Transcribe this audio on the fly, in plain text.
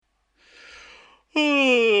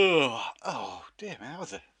Dear man,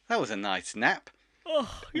 that was a nice nap.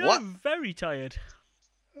 Oh, yeah, What? I'm very tired.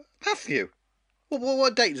 Matthew,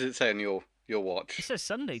 what date does it say on your watch? It says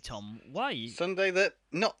Sunday, Tom. Why?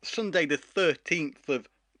 Not Sunday the 13th of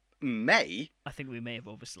May. I think we may have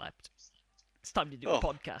overslept. It's time to do a Oh.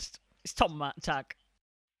 podcast. It's Tom Matt Attack.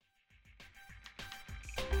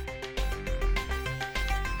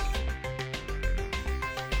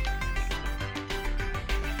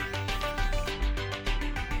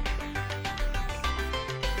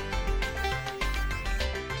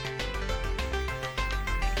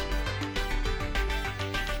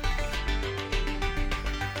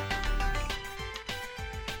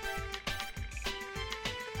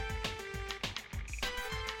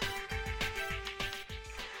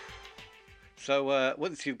 So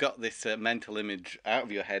once you've got this mental image out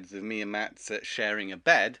of your heads of me and Matt sharing a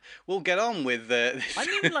bed, we'll get on with this. I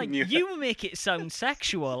mean, like, new... you make it sound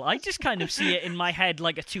sexual. I just kind of see it in my head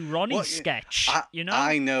like a Two Ronnie sketch, you know?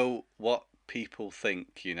 I know what people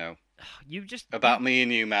think, You just... about me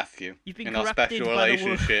and you, Matthew, You've been in our corrupted special by the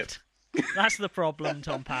relationship. world. That's the problem,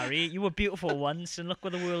 Tom Parry. You were beautiful once, and look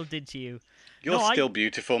what the world did to you. You're still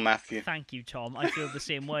beautiful, Matthew. Thank you, Tom. I feel the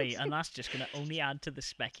same way, and that's just going to only add to the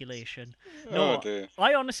speculation. Oh, dear.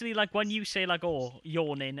 I honestly, like, when you say, like,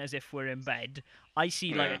 yawning as if we're in bed, I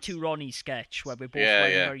see, like, a Two Ronnie sketch where we're both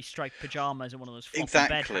wearing very striped pyjamas and one of those floppy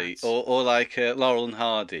bed hats. Or like Laurel and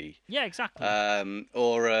Hardy. Yeah, exactly.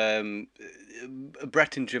 Or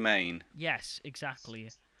Brett and Jermaine. Yes, exactly.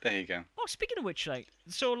 There you go. Oh, speaking of which, like,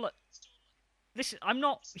 so, like, I'm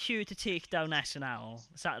not here to take down SNL,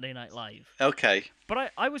 Saturday Night Live. Okay.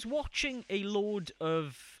 But I was watching a load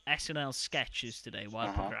of SNL sketches today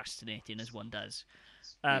while procrastinating, as one does.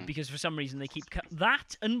 Because for some reason they keep...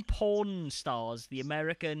 That and Pawn Stars, the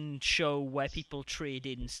American show where people trade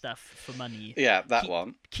in stuff for money. Yeah, that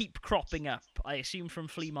one. Keep cropping up. I assume from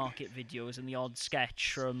flea market videos and the odd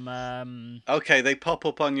sketch from... Okay, they pop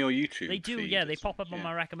up on your YouTube They do, feed, yeah. They pop up on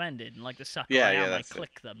my recommended. And like the sucker I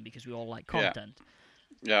click them because we all like Yeah. content.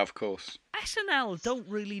 Yeah, of course. SNL don't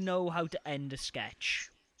really know how to end a sketch.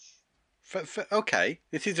 Okay,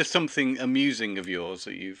 this is just something amusing of yours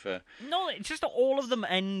that you've... No, it's just that all of them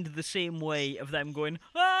end the same way of them going,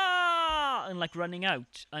 ah, and like running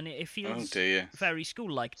out. And it feels very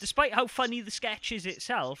school-like. Despite how funny the sketch is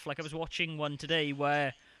itself, like I was watching one today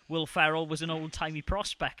where Will Ferrell was an old-timey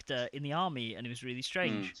prospector in the army, and it was really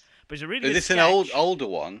strange. But it's a really Is this good an sketch. older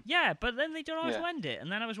one? Yeah, but then they don't know how to end it. And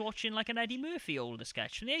then I was watching like an Eddie Murphy older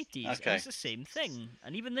sketch from the 80s, and it's the same thing.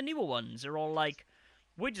 And even the newer ones are all like,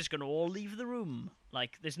 we're just going to all leave the room.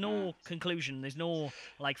 Like, there's no conclusion. There's no,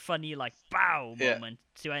 like, funny, like, bow moment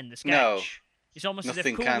to end the sketch. No. It's almost as if,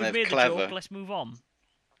 Nothing cool, kind we've of made clever. the joke, let's move on.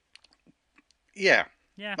 Yeah.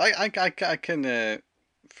 Yeah. I can,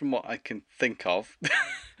 from what I can think of...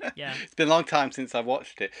 Yeah. It's been a long time since I've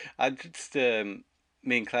watched it.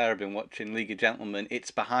 Me and Claire have been watching League of Gentlemen,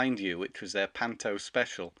 It's Behind You, which was their Panto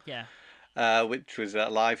special. Yeah. Which was a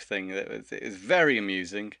live thing. It was very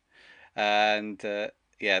amusing. And...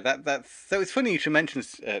 that's so. It's funny you should mention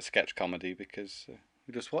sketch comedy because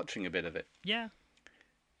we're just watching a bit of it. Yeah,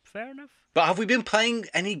 fair enough. But have we been playing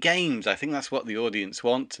any games? I think that's what the audience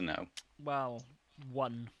want to know. Well,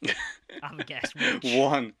 one. Have a guess which.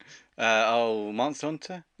 One. Monster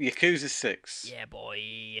Hunter? Yakuza 6. Yeah,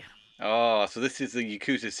 boy. Oh, so this is the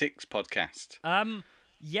Yakuza 6 podcast.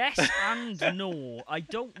 Yes and no. I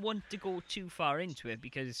don't want to go too far into it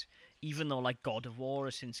because even though like God of War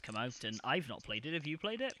has since come out and I've not played it, have you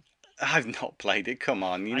played it? I've not played it. Come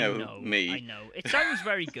on, you know me. I know. It sounds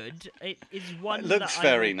very good. It is one it looks that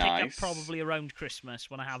very I will nice. pick up probably around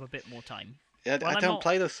Christmas when I have a bit more time. I don't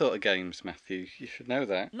play those sort of games, Matthew. You should know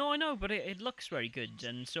that. No, I know, but it looks very good,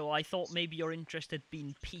 and so I thought maybe your interest had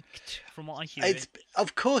been piqued from what I hear.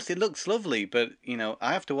 Of course, it looks lovely, but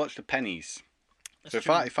I have to watch the pennies. That's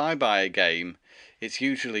so if I buy a game, it's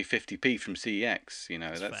usually 50p from CEX.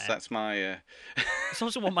 That's my. It's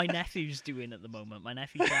also what my nephew's doing at the moment. My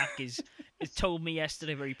nephew Jack is told me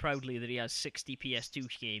yesterday very proudly that he has 60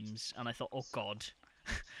 PS2 games, and I thought, oh god.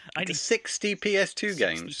 60 PS2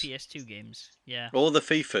 games? 60 PS2 games, yeah. All the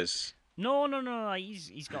FIFAs? No.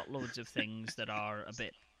 He's got loads of things that are a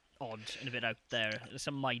bit odd and a bit out there.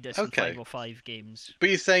 Some Midas and 505 games. But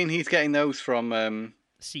you're saying he's getting those from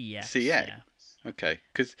CEX. Yeah. Okay,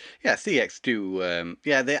 because CEX do.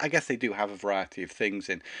 I guess they do have a variety of things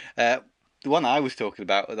in. The one I was talking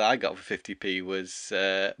about that I got for 50p was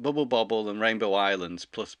Bubble Bobble and Rainbow Islands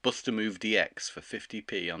plus Buster Move DX for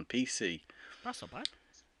 50p on PC. That's not bad.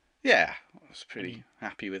 Yeah, I was pretty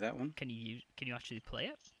happy with that one. Can you actually play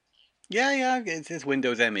it? Yeah, it says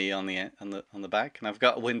Windows ME on the back, and I've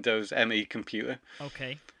got a Windows ME computer.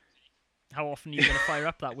 Okay. How often are you going to fire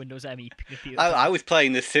up that Windows ME computer? I was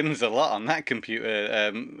playing The Sims a lot on that computer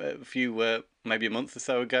a few, maybe a month or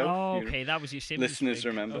so ago. Oh, okay, that was your Sims listeners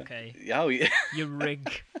rig. remember. Okay. Oh, yeah. Your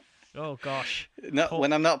rig. Oh, gosh. No,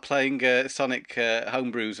 when I'm not playing Sonic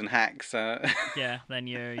homebrews and hacks. Yeah, then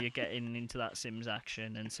you're getting into that Sims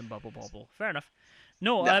action and some Bubble Bobble. Fair enough.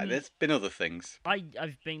 No, there's been other things.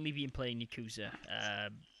 I've mainly been playing Yakuza,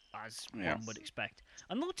 as one would expect.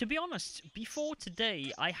 And though, to be honest, before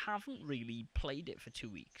today, I haven't really played it for 2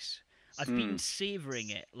 weeks. I've been savouring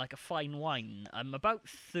it like a fine wine. I'm about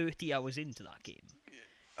 30 hours into that game.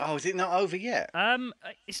 Oh, is it not over yet?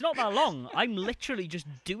 It's not that long. I'm literally just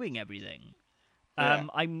doing everything.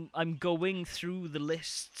 I'm going through the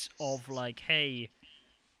lists of like, hey,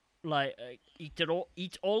 like eat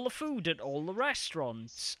all the food at all the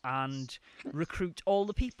restaurants and recruit all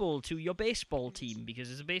the people to your baseball team because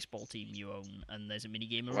there's a baseball team you own and there's a mini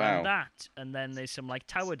game around that, and then there's some like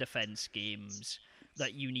tower defense games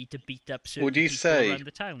that you need to beat up certain people around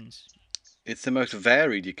the towns. It's the most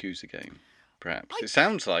varied Yakuza game, perhaps. It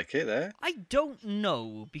sounds like it there. I don't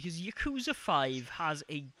know, because Yakuza 5 has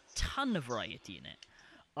a ton of variety in it.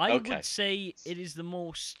 I would say it is the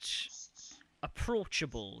most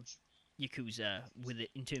approachable Yakuza with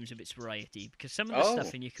it in terms of its variety, because some of the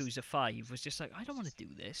stuff in Yakuza 5 was just like, I don't want to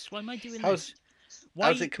do this. Why am I doing this?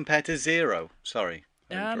 How's it compared to Zero? Sorry,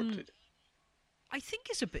 I interrupted. I think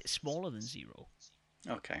it's a bit smaller than Zero.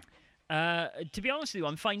 Okay. To be honest with you,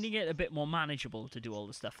 I'm finding it a bit more manageable to do all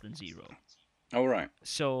the stuff than Zero. Oh, right.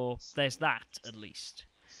 So there's that, at least.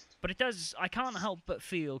 But it does, I can't help but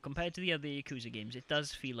feel, compared to the other Yakuza games, it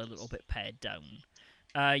does feel a little bit pared down.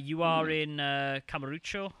 You are in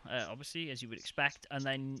Kamurocho, obviously, as you would expect, and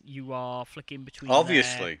then you are flicking between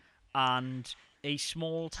there and a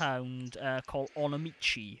small town called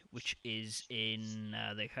Onomichi, which is in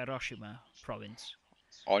the Hiroshima province.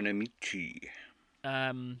 Onomichi.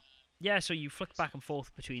 Yeah, so you flick back and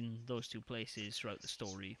forth between those two places throughout the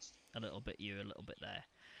story. A little bit here, a little bit there.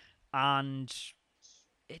 And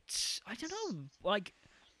it's, I don't know, like,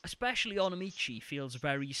 especially Onomichi feels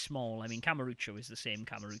very small. I mean, Kamurocho is the same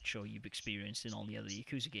Kamurocho you've experienced in all the other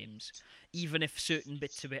Yakuza games, even if certain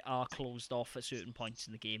bits of it are closed off at certain points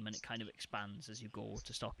in the game, and it kind of expands as you go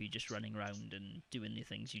to stop you just running around and doing the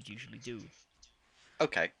things you'd usually do.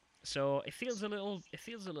 Okay. So it feels a little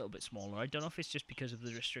bit smaller. I don't know if it's just because of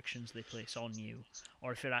the restrictions they place on you,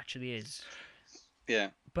 or if it actually is. Yeah.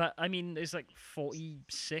 But I mean, there's like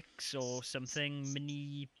 46 or something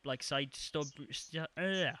mini like side stories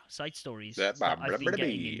that I've been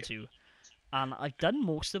getting into, and I've done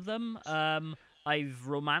most of them. I've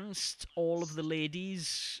romanced all of the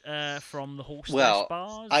ladies from the hostess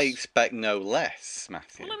bars. I expect no less,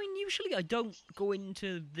 Matthew. Well, I mean, usually I don't go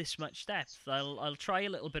into this much depth. I'll try a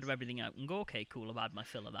little bit of everything out and go, okay, cool, I've had my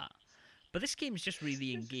fill of that. But this game's just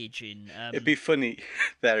really engaging. It'd be funny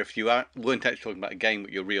there if you weren't actually talking about a game,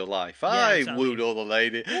 but your real life. Yeah, I wooed all the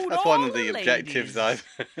ladies. That's one of the objectives I've...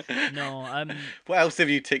 No, what else have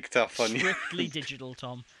you ticked off on you? Strictly digital,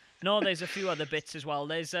 Tom. No, there's a few other bits as well.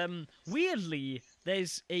 There's weirdly,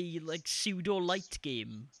 there's a like pseudo light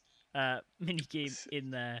game, mini game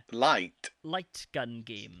in there. Light gun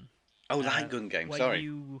game. Oh, light gun game. Where Sorry.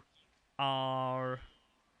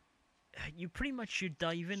 You pretty much, you're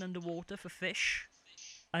diving underwater for fish,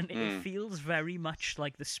 and it feels very much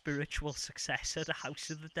like the spiritual successor to House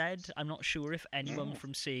of the Dead. I'm not sure if anyone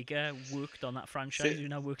from Sega worked on that franchise who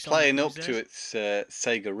now works on playing up to its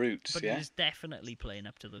Sega roots, but yeah? it is definitely playing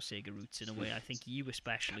up to those Sega roots in a way I think you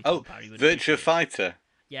especially, Tom Parry, would Virtua Fighter.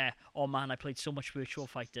 Yeah. Oh man, I played so much Virtua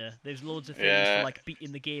Fighter. There's loads of things for like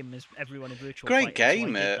beating the game as everyone in Virtua Fighter. Great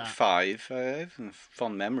game, 5. I have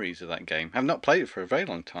fond memories of that game. I've not played it for a very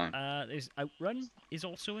long time. There's Outrun is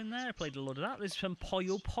also in there. I played a lot of that. There's some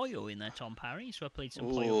Puyo Puyo in there, Tom Parry. So I played some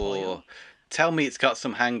Puyo Puyo. Tell me it's got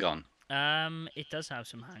some hang-on. It does have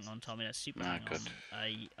some hang-on, Tom. It has super hang-on.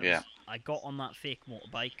 I got on that fake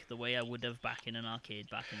motorbike the way I would have back in an arcade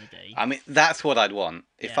back in the day. I mean, that's what I'd want.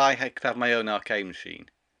 If I could have my own arcade machine.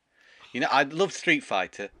 You know, I'd love Street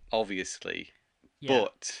Fighter, obviously,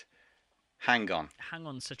 but hang-on.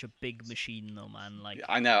 Hang-on's such a big machine, though, man. Like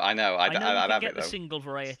I know. I'd have it, though. You can get the single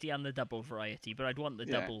variety and the double variety, but I'd want the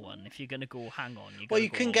double one. If you're going to go hang-on, you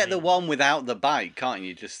can get the one without the bike, can't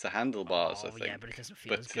you? Just the handlebars, I think. Yeah, but it doesn't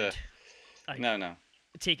feel as good. No.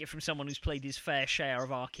 Take it from someone who's played his fair share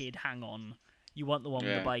of arcade hang-on. You want the one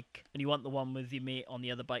with the bike, and you want the one with your mate on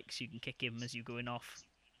the other bike so you can kick him as you're going off.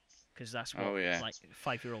 Because that's what like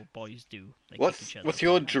 5-year-old boys do. They kick each other. What's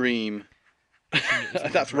your dream?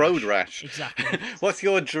 That's Road Rash. Exactly. What's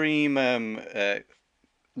your dream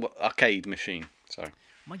arcade machine? Sorry.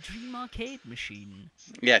 My dream arcade machine.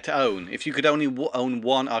 Yeah, to own. If you could only own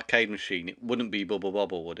one arcade machine, it wouldn't be Bubble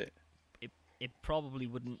Bobble, would it? It probably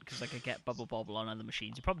wouldn't, because I could get Bubble Bobble on other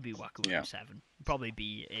machines. It'd probably be Waku Waku 7. It'd probably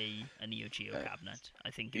be a Neo Geo cabinet.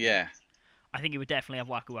 I think. I think it would definitely have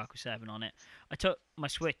Waku Waku 7 on it. I took my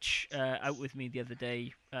Switch out with me the other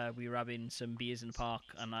day. We were having some beers in the park,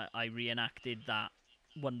 and I reenacted that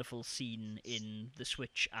wonderful scene in the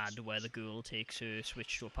Switch ad where the girl takes her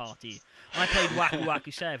Switch to a party. And I played Waku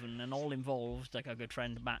Waku 7, and all involved, like our good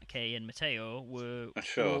friend Matt Kay and Mateo, were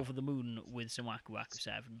all over the moon with some Waku Waku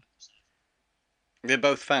 7. They're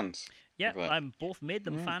both fans. Yeah, I both made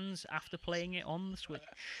them fans after playing it on the Switch.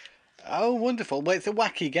 Oh, wonderful. Well, it's a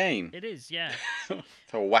wacky game. It is, yeah. It's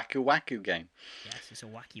a Waku Waku game. Yes, it's a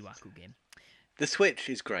wacky Waku game. The Switch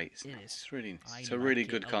is great. It is. It's a really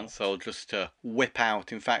good console just to whip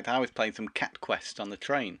out. In fact, I was playing some Cat Quest on the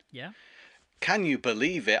train. Yeah. Can you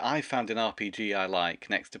believe it? I found an RPG I like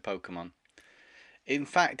next to Pokemon. In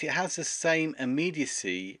fact, it has the same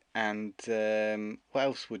immediacy and what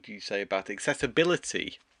else would you say about it?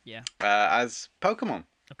 Accessibility. Yeah. As Pokemon.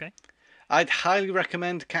 Okay. I'd highly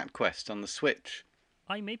recommend Cat Quest on the Switch.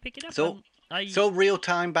 I may pick it up. It's all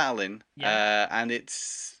real-time battling, and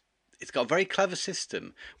it's got a very clever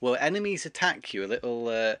system where enemies attack you. A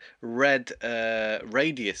little red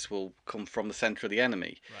radius will come from the centre of the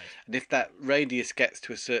enemy, and if that radius gets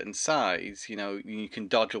to a certain size, you can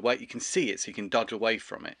dodge away. You can see it, so you can dodge away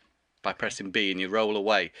from it by pressing B, and you roll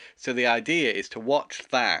away. So the idea is to watch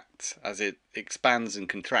that as it expands and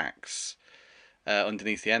contracts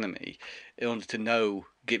underneath the enemy, in order to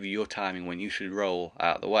give you your timing when you should roll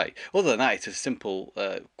out of the way. Other than that, it's a simple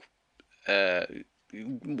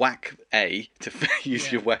whack A to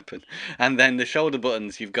use your weapon, and then the shoulder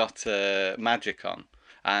buttons you've got magic on,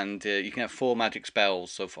 and you can have 4 magic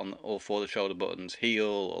spells, so on all 4 of the shoulder buttons: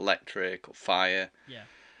 heal, electric, or fire. Yeah.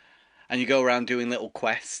 And you go around doing little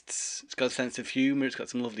quests. It's got a sense of humour. It's got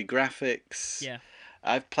some lovely graphics. Yeah.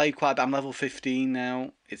 I've played quite a bit. I'm level 15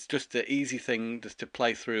 now. It's just an easy thing just to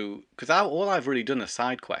play through, because all I've really done are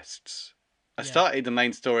side quests. I started the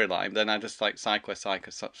main storyline, then I just like side quest.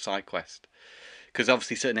 Because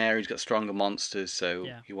obviously certain areas got stronger monsters, so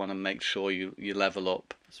you want to make sure you level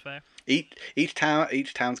up. That's fair. Each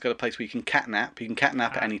town's got a place where you can catnap. You can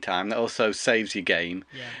catnap at any time. That also saves your game.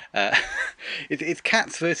 Yeah. It's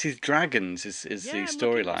cats versus dragons is the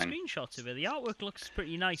storyline. Screenshots of it. The artwork looks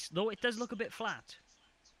pretty nice, though it does look a bit flat.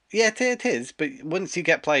 Yeah, it is. But once you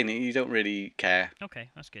get playing it, you don't really care. Okay,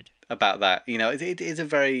 that's good. About that, it is a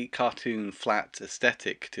very cartoon, flat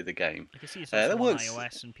aesthetic to the game. I can see it's also on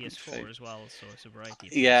iOS and PS4 as well, so it's a variety.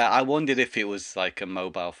 Yeah, I wondered if it was like a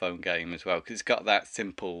mobile phone game as well, because it's got that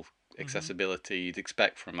simple accessibility you'd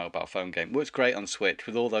expect from a mobile phone game. Works great on Switch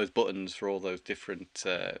with all those buttons for all those different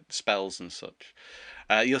spells and such.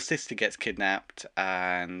 Your sister gets kidnapped,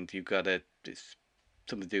 and you've got it's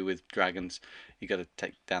something to do with dragons. You got to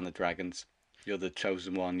take down the dragons. You're the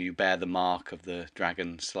chosen one. You bear the mark of the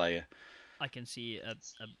dragon slayer. I can see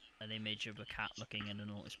an image of a cat looking in a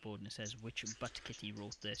notice board, and it says, "Which butt kitty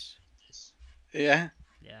wrote this?" Yeah.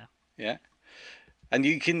 Yeah. Yeah. And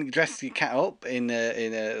you can dress your cat up in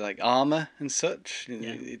like armor and such.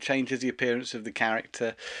 Yeah. It changes the appearance of the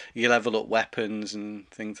character. You level up weapons and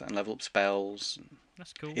things, and level up spells.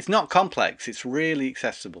 That's cool. It's not complex. It's really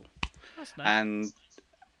accessible. That's nice. And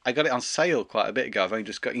I got it on sale quite a bit ago. I've only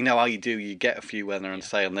just got, how you do, you get a few when they're on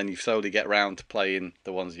sale, and then you slowly get round to playing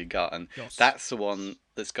the ones you got, and that's the one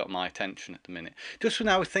that's got my attention at the minute. Just when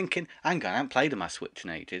I was thinking, hang on, I haven't played on my Switch in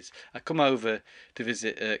ages, I come over to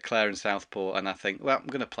visit Claire in Southport, and I think, well, I'm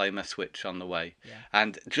going to play my Switch on the way. Yeah.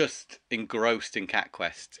 And just engrossed in Cat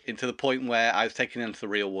Quest, into the point where I was taking it into the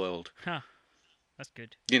real world. Huh. That's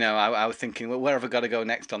good. I was thinking, well, where have I got to go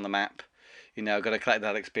next on the map? Got to collect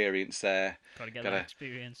that experience there. Got to get that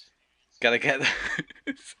experience. Got to get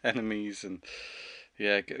the enemies and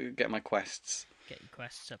get my quests. Get your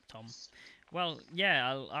quests up, Tom. Well, yeah,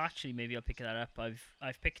 I'll pick that up.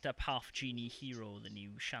 I've picked up Half Genie Hero, the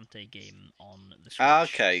new Shantae game on the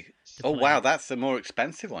Switch. Okay. Oh wow, that's the more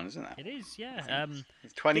expensive one, isn't it? It is, yeah.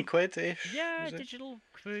 It's 20 quid ish. Yeah, digital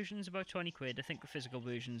version's about 20 quid. I think the physical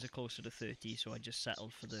versions are closer to 30, so I just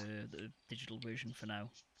settled for the digital version for now.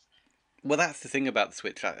 Well, that's the thing about the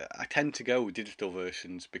Switch. I tend to go with digital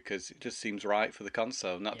versions because it just seems right for the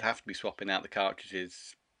console, not to have to be swapping out the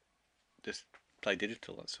cartridges. Just play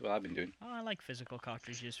digital. That's what I've been doing. Oh, I like physical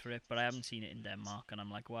cartridges for it, but I haven't seen it in Denmark, and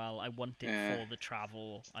I'm like, well, I want it for the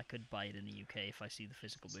travel. I could buy it in the UK if I see the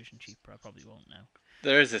physical version cheaper. I probably won't now.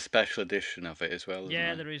 There is a special edition of it as well.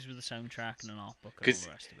 Yeah, there is, with the soundtrack and an art book and all the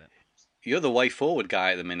rest of it. You're the way forward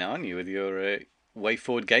guy at the minute, aren't you? With your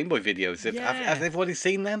WayForward Game Boy videos. Has everybody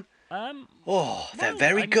seen them? They're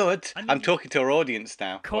very good. I mean, I'm talking to our audience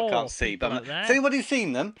now. I can't see, but has anybody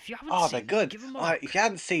seen them? If you haven't they're good. If you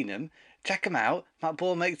haven't seen them, check them out. Matt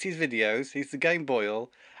Ball makes his videos. He's the Game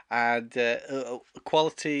Boyle, and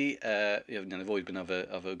quality. They've always been of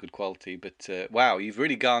a good quality, but wow, you've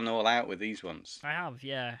really gone all out with these ones. I have,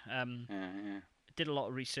 yeah. Yeah. Did a lot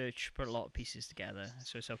of research, put a lot of pieces together,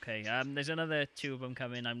 so it's okay. There's another 2 of them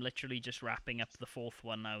coming. I'm literally just wrapping up the 4th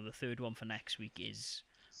one now. The 3rd one for next week is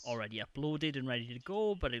already uploaded and ready to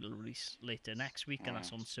go, but it'll release later next week, and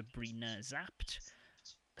that's on Sabrina Zapped.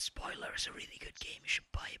 Spoiler, it's a really good game. You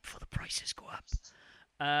should buy it before the prices go up.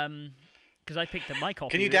 Because I picked up my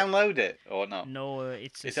copy. Can you download it or not? No,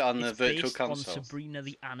 is it on the Virtual based Console? On Sabrina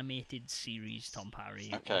the animated series, Tom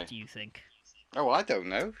Parry. Okay. What do you think? Oh, I don't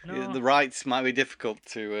know. No. The rights might be difficult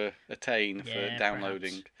to attain for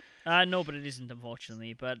downloading. No, but it isn't,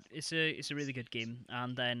 unfortunately. But it's a really good game.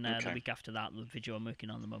 And then the week after that, the video I'm working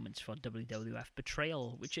on at the moment is for WWF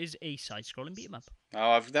Betrayal, which is a side-scrolling beat-em-up.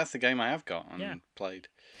 Oh, that's the game I have got and played.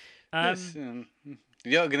 Yes,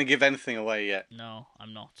 you're not going to give anything away yet. No,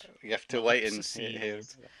 I'm not. You have to wait and hear.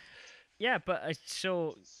 Yeah, but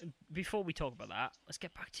so before we talk about that, let's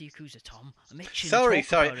get back to Yakuza, Tom. I'm itching Sorry.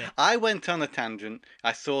 About it. I went on a tangent.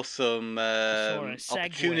 I saw some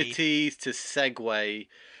opportunities to segue.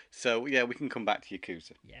 So yeah, we can come back to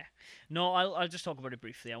Yakuza. Yeah. No, I'll just talk about it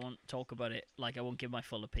briefly. I won't talk about it I won't give my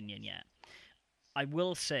full opinion yet. I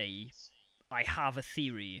will say I have a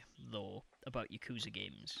theory though about Yakuza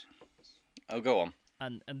games. Oh, go on.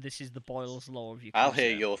 And this is the Boyle's Law of Yakuza. I'll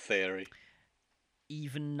hear your theory.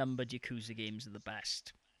 Even-numbered Yakuza games are the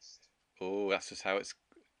best. Oh, that's just how it's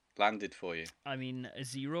landed for you. I mean, a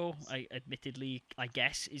 0, I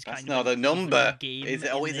guess, is that's kind not of a number. Game is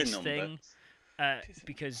it always a number? Thing,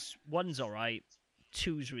 because 1's alright,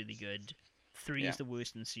 2's really good, 3 is the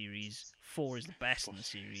worst in the series, 4 is the best in the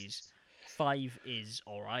series, 5 is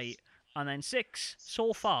alright, and then 6,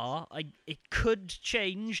 so far, it could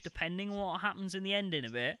change depending on what happens in the ending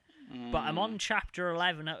of it. But I'm on chapter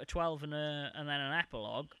 11 out of 12 and then an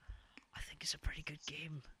epilogue. I think it's a pretty good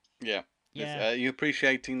game. Yeah. Are you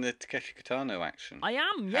appreciating the Takeshi Kitano action? I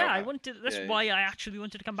am, yeah. That's why I actually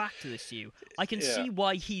wanted to come back to this to you. I can see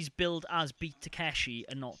why he's billed as Beat Takeshi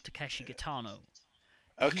and not Takeshi Kitano.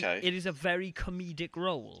 Okay. It is a very comedic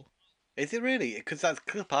role. Is it really? Because that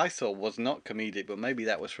clip I saw was not comedic, but maybe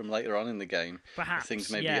that was from later on in the game. Perhaps,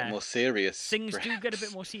 things maybe get more serious. Things do get a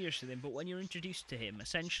bit more serious with him, but when you're introduced to him,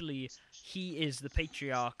 essentially, he is the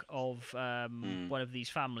patriarch of one of these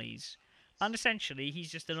families. And essentially,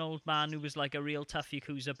 he's just an old man who was like a real tough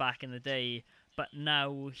Yakuza back in the day, but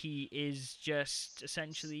now he is just,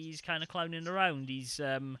 essentially, he's kind of clowning around. He's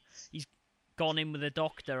gone in with a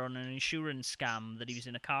doctor on an insurance scam that he was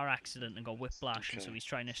in a car accident and got whiplash, and so he's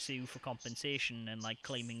trying to sue for compensation and like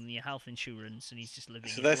claiming the health insurance, and he's just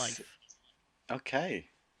living his life. Okay.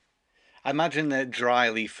 I imagine they're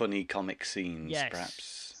dryly funny comic scenes,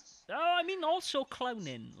 perhaps. Oh, I mean, also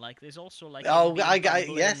clowning. Like, there's also like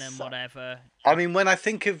yes, and whatever. I mean, when I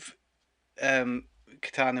think of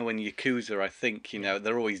Kitano and Yakuza, I think,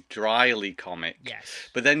 they're always dryly comic. Yes.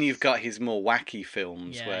 But then you've got his more wacky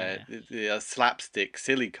films where they're slapstick,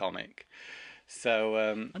 silly comic. So,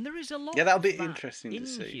 and there is a lot that'll be of that interesting to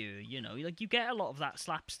see. Here, like you get a lot of that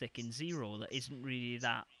slapstick in Zero that isn't really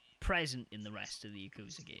that present in the rest of the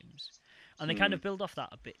Yakuza games. And they kind of build off that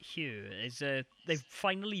a bit here. They've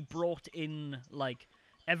finally brought in, like,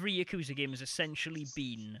 every Yakuza game has essentially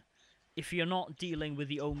been, if you're not dealing with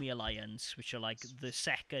the Omi Alliance, which are like the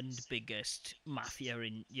second biggest mafia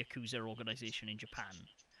in Yakuza organization in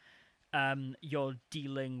Japan, you're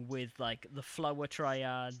dealing with like the Flower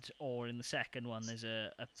Triad, or in the second one there's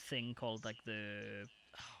a thing called like I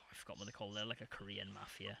forgot what they call it. They're like a Korean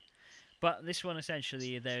mafia. But this one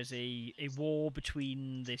essentially there's a war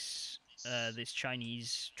between this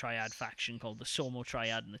Chinese triad faction called the Somo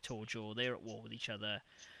Triad and the Tojo. They're at war with each other.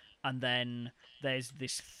 And then there's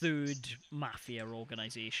this third mafia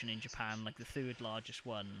organization in Japan, like the third largest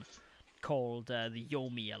one, called the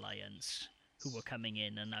Yomi Alliance, who are coming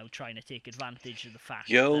in and now trying to take advantage of the fact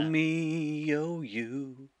Yo me, yo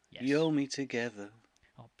you, yo me together.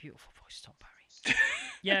 Oh, beautiful voice, Tom Parry.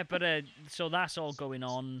 Yeah, but so that's all going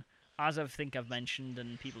on. As I think I've mentioned,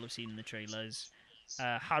 and people have seen in the trailers,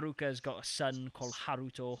 Haruka's got a son called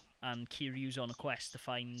Haruto, and Kiryu's on a quest to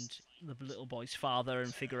find the little boy's father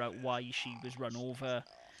and figure out why she was run over.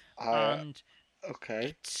 And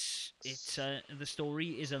it's the story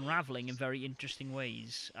is unraveling in very interesting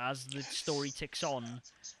ways as the story ticks on.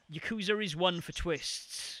 Yakuza is one for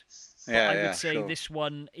twists. I would say this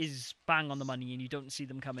one is bang on the money, and you don't see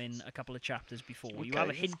them come in a couple of chapters before. Okay, you have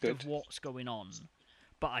a hint of what's going on,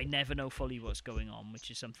 but I never know fully what's going on,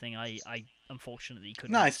 which is something I unfortunately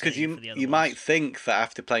couldn't. Nice, because you might think that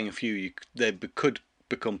after playing a few, they could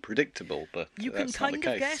become predictable, but you can kind of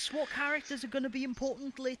guess what characters are going to be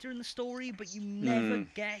important later in the story, but you never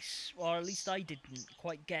guess, or at least I didn't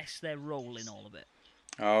quite guess their role in all of it.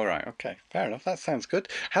 All right, okay, fair enough. That sounds good.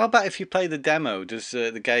 How about if you play the demo? Does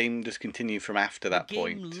the game just continue from after that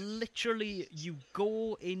point? Literally, you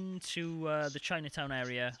go into the Chinatown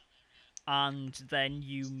area, and then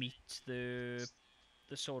you meet the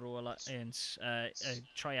Zoro Alliance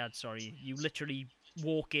triad. Sorry, you literally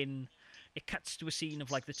walk in. It cuts to a scene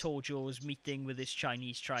of like the Tojos meeting with this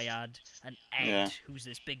Chinese triad, and Ed, who's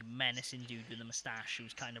this big menacing dude with a moustache,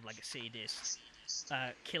 who's kind of like a sadist.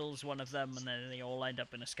 Kills one of them, and then they all end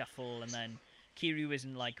up in a scuffle, and then Kiryu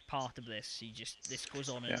isn't like part of this. This goes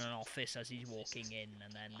on in an office as he's walking in,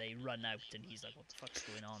 and then they run out, and he's like, "What the fuck's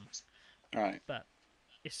going on?" Right. But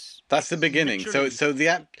that's the beginning. So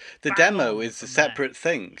the demo is a separate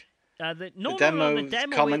thing. The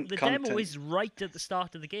demo is right at the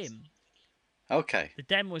start of the game. Okay. The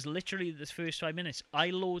demo is literally the first 5 minutes.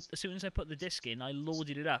 As soon as I put the disc in, I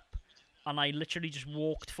loaded it up. And I literally just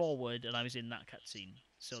walked forward, and I was in that cutscene.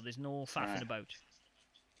 So there's no faffing about.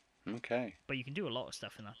 Okay. But you can do a lot of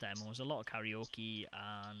stuff in that demo. There's a lot of karaoke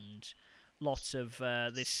and lots of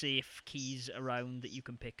there's safe keys around that you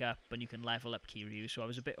can pick up, and you can level up Kiryu. So I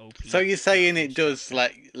was a bit OP. So you're saying it does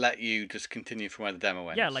let you just continue from where the demo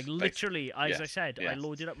ends? Yeah, like literally, as I said, I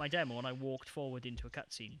loaded up my demo and I walked forward into a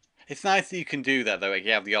cutscene. It's nice that you can do that, though. Like,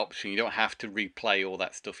 you have the option. You don't have to replay all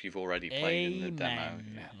that stuff you've already played in the demo.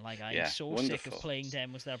 Yeah. Like, I'm so sick of playing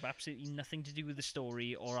demos that have absolutely nothing to do with the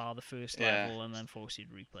story or are the first level, and then force you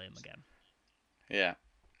to replay them again. Yeah.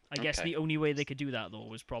 I guess the only way they could do that, though,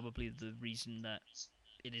 was probably the reason that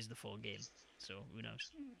it is the full game. So, who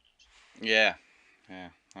knows? Yeah,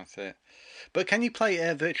 that's it. But can you play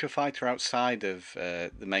Virtua Fighter outside of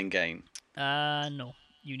the main game? No.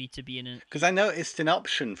 You need to be in it. Because I noticed an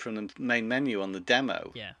option from the main menu on the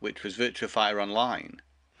demo, which was Virtua Fighter Online.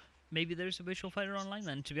 Maybe there's a Virtua Fighter Online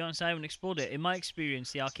then. To be honest, I haven't explored it. In my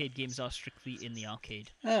experience, the arcade games are strictly in the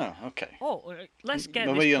arcade. Oh, okay. Oh, let's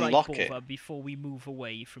get this right over before we move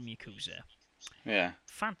away from Yakuza. Yeah.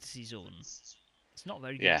 Fantasy Zone. It's not a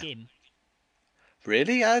very good game.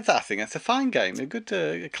 Really? I think that's a fine game. A good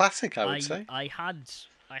a classic, I would say. I had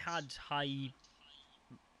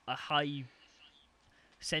a high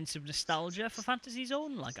sense of nostalgia for Fantasy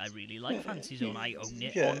Zone. Like, I really like Fantasy Zone. I own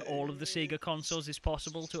it on all of the Sega consoles it's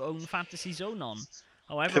possible to own Fantasy Zone on.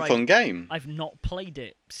 However, it's a fun game. I've not played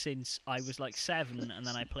it since I was like 7, and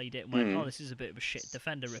then I played it and went, oh, this is a bit of a shit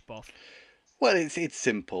Defender ripoff. Well, it's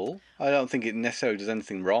simple. I don't think it necessarily does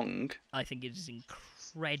anything wrong. I think it is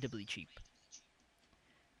incredibly cheap.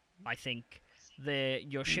 I think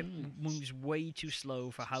your ship moves way too slow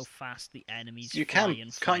for how fast the enemies fly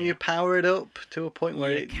and fire. Can't you power it up to a point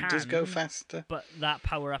where it does go faster? But that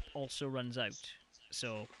power up also runs out.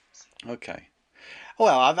 So. Okay.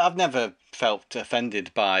 Well, I've never felt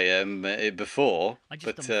offended by it before. I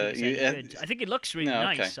just don't think it's any good. I think it looks really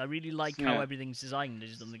nice. I really like how everything's designed. I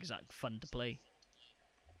just don't think it's that fun to play.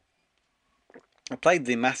 I played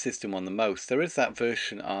the Master System one the most. There is that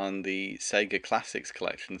version on the Sega Classics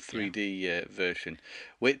Collection, 3D version,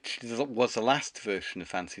 which was the last version of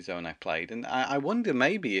Fantasy Zone I played. And I wonder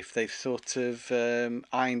maybe if they've sort of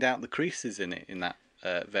ironed out the creases in it, in that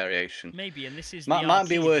variation. Maybe, and this is the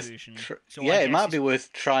arcade version. It might be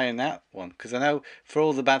worth trying that one, because I know for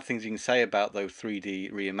all the bad things you can say about those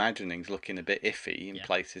 3D reimaginings looking a bit iffy in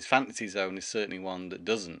places, Fantasy Zone is certainly one that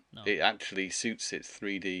doesn't. No. It actually suits its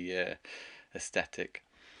 3D aesthetic.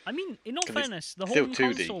 I mean, in all fairness, the whole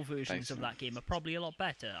console versions of that game are probably a lot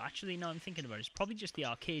better. Actually, now I'm thinking about it, it's probably just the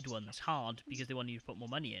arcade one that's hard because they want you to put more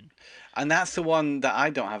money in. And that's the one that I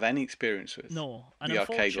don't have any experience with. No. And the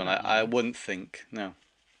arcade one, I wouldn't think, no.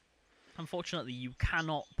 Unfortunately, you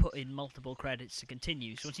cannot put in multiple credits to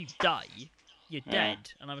continue. So once you die, you're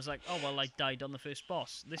dead. And I was like, oh, well, I died on the first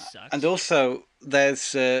boss. This sucks. And also,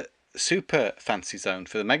 there's Super Fantasy Zone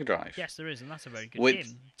for the Mega Drive. Yes, there is, and that's a very good game,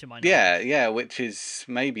 to my knowledge. Yeah, which is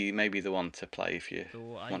maybe the one to play if you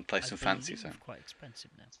want to play some Fantasy Zone. It's quite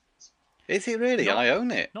expensive now. Is it really? I own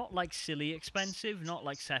it. Not like silly expensive, not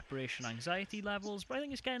like separation anxiety levels, but I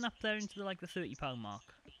think it's getting up there into the £30 mark,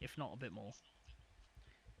 if not a bit more.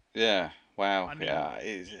 Yeah, wow, I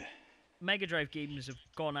mean, Mega Drive games have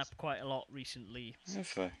gone up quite a lot recently.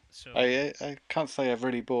 Have they? So I can't say I've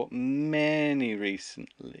really bought many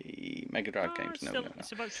recently. Mega Drive games, no.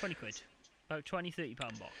 It's about £20. About £20, £30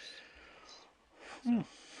 box. So,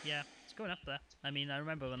 yeah, It's going up there. I mean, I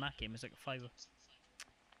remember when that game was like a £5.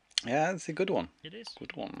 Yeah, it's a good one. It is.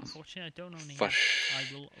 Good one. Unfortunately, I don't own it.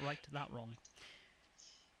 I will right that wrong.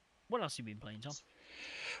 What else have you been playing, Tom?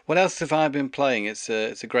 What else have I been playing? It's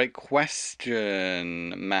a great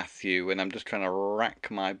question, Matthew, and I'm just trying to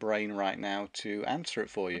rack my brain right now to answer it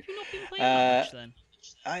for you. Have you not been playing that much then?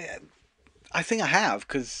 I think I have,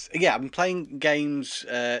 because I've been playing games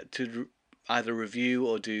to either review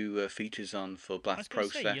or do features on for Blast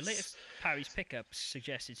Process. Say, your latest Parry's Pickups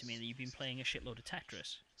suggested to me that you've been playing a shitload of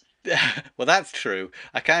Tetris. Well, that's true.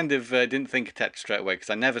 I kind of didn't think of Tetris straight away because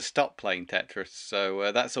I never stopped playing Tetris.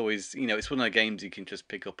 So that's always, it's one of the games you can just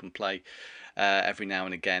pick up and play every now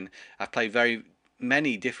and again. I've played very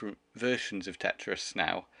many different versions of Tetris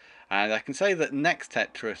now. And I can say that Next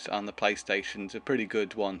Tetris on the PlayStation's a pretty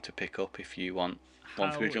good one to pick up if you want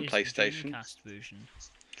one for the original PlayStation. The Dreamcast version?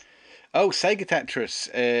 Oh, Sega Tetris.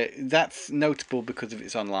 That's notable because of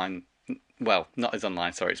its online. Well, not as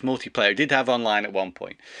online, sorry. It's multiplayer. It did have online at one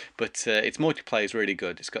point, but its multiplayer is really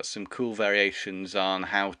good. It's got some cool variations on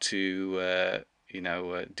how to,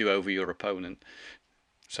 do over your opponent,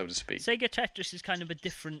 so to speak. Sega Tetris is kind of a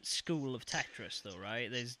different school of Tetris, though, right?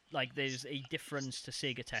 There's a difference to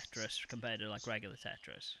Sega Tetris compared to like regular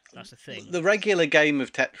Tetris. That's the thing. The regular game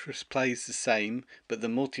of Tetris plays the same, but the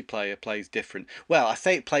multiplayer plays different. Well, I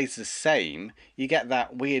say it plays the same. You get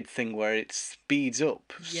that weird thing where it speeds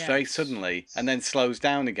up very suddenly and then slows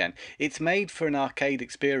down again. It's made for an arcade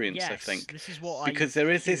experience, I think. This is what because there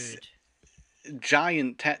is this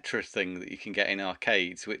giant Tetris thing that you can get in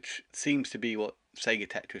arcades, which seems to be what Sega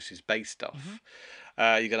Tetris is based off.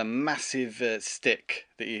 You got a massive stick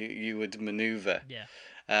that you would maneuver.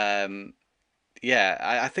 I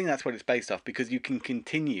think that's what it's based off, because you can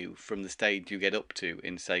continue from the stage you get up to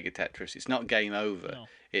in Sega Tetris. It's not game over. No.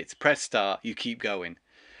 It's press start, you keep going.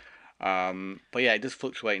 But yeah, it does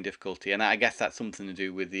fluctuate in difficulty, and I guess that's something to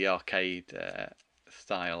do with the arcade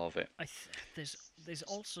style of it. There's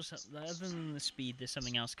also, other than the speed, there's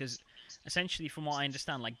something else, because essentially, from what I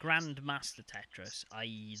understand, like Grandmaster Tetris,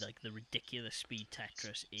 i.e. like the ridiculous speed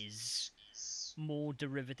Tetris, is more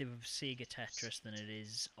derivative of Sega Tetris than it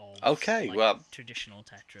is of traditional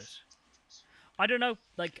Tetris. I don't know.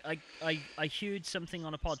 Like I heard something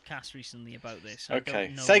on a podcast recently about this.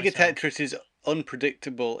 Okay, Sega Tetris is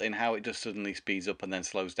unpredictable in how it just suddenly speeds up and then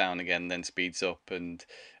slows down again, then speeds up, and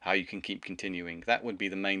how you can keep continuing. That would be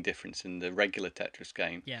the main difference in the regular Tetris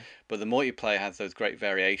game. Yeah. But the multiplayer has those great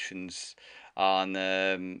variations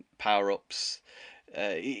on power-ups.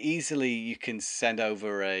 Easily, you can send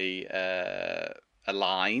over a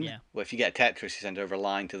line. Yeah. Well, if you get a Tetris, you send over a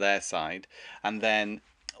line to their side, and then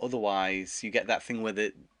otherwise you get that thing where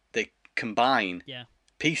they combine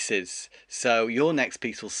pieces, so your next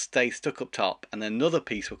piece will stay stuck up top and then another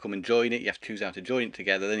piece will come and join it. You have to choose how to join it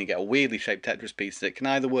together, then you get a weirdly shaped Tetris piece that can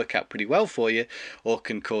either work out pretty well for you or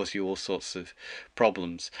can cause you all sorts of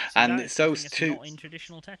problems. And it's those two not in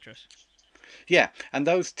traditional Tetris. Yeah, and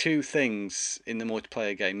those two things in the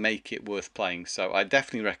multiplayer game make it worth playing, so I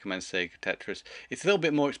definitely recommend Sega Tetris. It's a little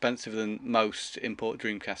bit more expensive than most import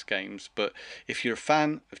Dreamcast games, but if you're a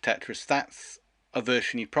fan of Tetris, that's a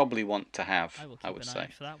version you probably want to have, I would say. I will keep an eye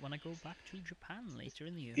out for that when I go back to Japan later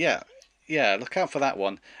in the year. Yeah, look out for that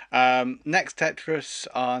one. Next Tetris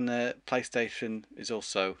on PlayStation is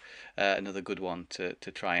also another good one to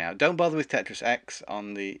try out. Don't bother with Tetris X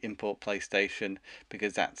on the import PlayStation,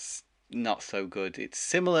 because that's not so good. It's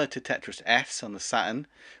similar to Tetris S on the Saturn,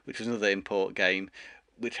 which is another import game,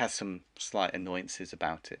 which has some slight annoyances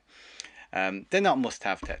about it. They're not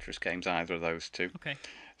must-have Tetris games, either of those two. Okay.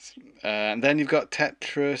 And then you've got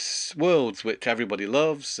Tetris Worlds, which everybody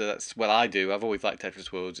loves. I do. I've always liked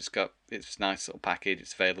Tetris Worlds. It's got its nice little package.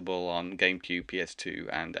 It's available on GameCube, PS2,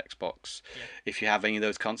 and Xbox. Yeah. If you have any of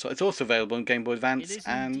those consoles, it's also available on Game Boy Advance. It is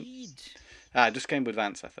indeed. Just Game Boy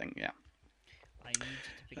Advance, I think. Yeah. I need to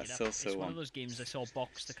pick it up. It's one of those games I saw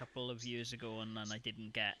boxed a couple of years ago, and I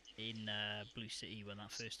didn't get in Blue City when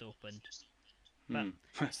that first opened.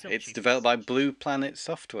 But it's developed by Blue Planet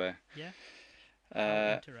Software. Yeah.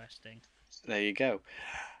 Interesting. There you go.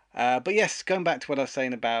 But yes, going back to what I was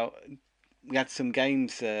saying about, we had some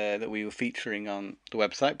games that we were featuring on the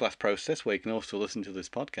website, Blast Process, where you can also listen to this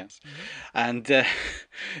podcast. And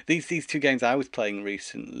these two games I was playing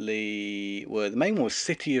recently were, the main one was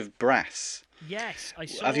City of Brass. Yes, I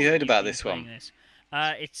saw. Have you heard about this one?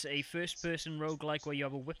 It's a first-person roguelike where you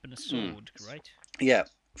have a whip and a sword, right? Yeah.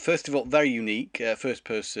 First of all, very unique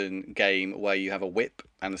first-person game where you have a whip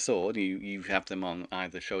and a sword. You have them on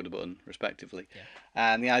either shoulder button, respectively. Yeah.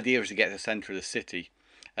 And the idea is to get to the centre of the city.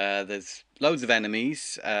 There's loads of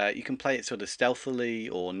enemies. You can play it sort of stealthily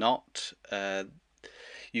or not.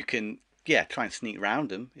 you can try and sneak around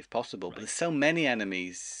them if possible. Right. But there's so many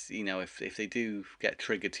enemies, if they do get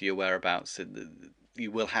triggered to your whereabouts,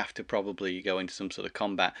 you will have to probably go into some sort of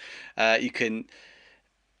combat. You can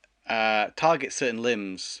target certain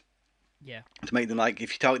limbs. Yeah. To make them if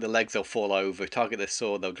you target the legs, they'll fall over. Target their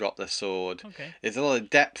sword, they'll drop their sword. Okay. There's a lot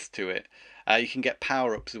of depth to it. You can get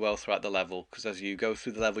power-ups as well throughout the level, because as you go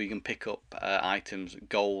through the level, you can pick up items,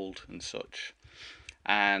 gold and such.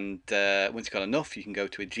 And once you've got enough, you can go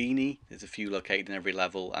to a genie. There's a few located in every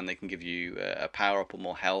level, and they can give you a power-up or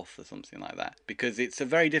more health or something like that. Because it's a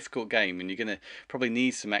very difficult game, and you're going to probably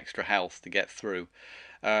need some extra health to get through.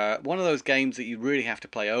 One of those games that you really have to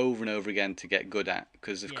play over and over again to get good at,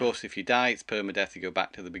 because of course if you die, it's permadeath. You go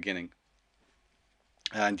back to the beginning,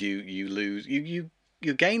 and you lose.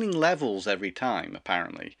 You're gaining levels every time.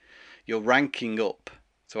 Apparently, you're ranking up.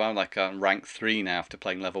 So I'm on rank 3 now after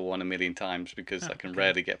playing level 1 a million times, because I can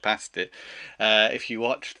rarely get past it. If you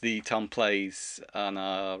watch the Tom Plays on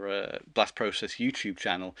our Blast Process YouTube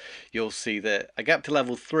channel, you'll see that I get up to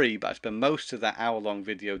level 3, but I spend most of that hour-long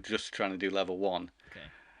video just trying to do level 1.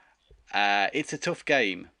 It's a tough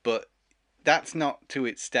game, but that's not to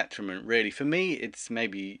its detriment, really. For me, it's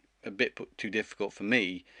maybe a bit too difficult for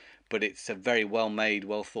me, but it's a very well-made,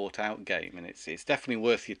 well-thought-out game, and it's definitely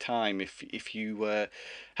worth your time if you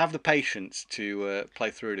have the patience to play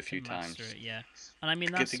through it a few times. It, yeah. And I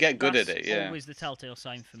mean, that's, to get good that's at it, yeah. always the telltale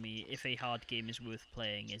sign for me if a hard game is worth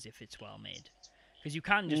playing is if it's well-made. Because you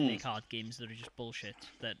can just make hard games that are just bullshit,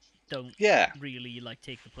 that don't really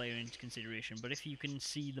take the player into consideration. But if you can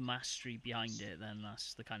see the mastery behind it, then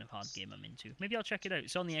that's the kind of hard game I'm into. Maybe I'll check it out.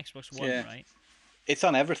 It's on the Xbox One, right? It's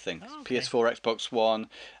on everything. Oh, okay. PS4, Xbox One.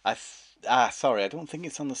 Sorry, I don't think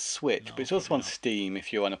it's on the Switch, but it's also on Steam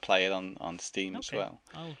if you want to play it on Steam as well.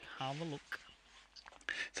 I'll have a look.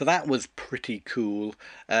 So that was pretty cool.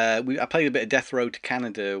 I played a bit of Death Road to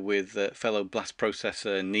Canada with fellow Blast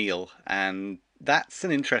Processor Neil, and that's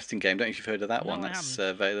an interesting game. Don't know if you've heard of that one. That's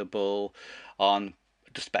available on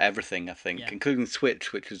just about everything, I think, including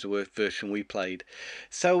Switch, which is the version we played.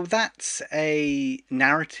 So that's a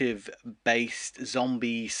narrative-based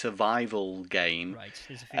zombie survival game. Right.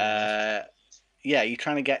 There's a few you're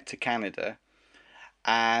trying to get to Canada,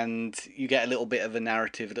 and you get a little bit of a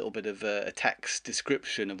narrative, a little bit of a text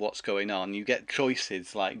description of what's going on. You get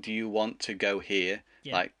choices like, do you want to go here?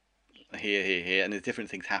 Like, here, and there's different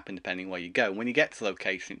things happen depending where you go. And when you get to the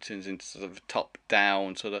location, it turns into sort of a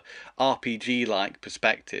top-down, sort of RPG-like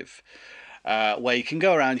perspective, where you can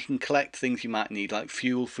go around, you can collect things you might need, like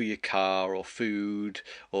fuel for your car, or food,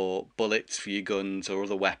 or bullets for your guns, or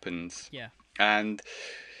other weapons. Yeah. And,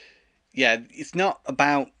 it's not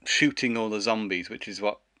about shooting all the zombies, which is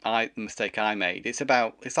the mistake I made. It's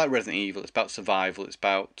like Resident Evil. It's about survival. It's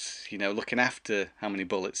about, looking after how many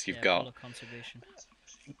bullets you've got. Bullet conservation.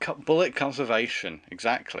 Bullet conservation,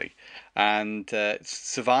 exactly, and it's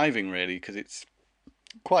surviving really, because it's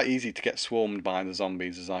quite easy to get swarmed by the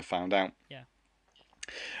zombies, as I found out. Yeah.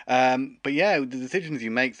 But the decisions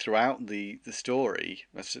you make throughout the story,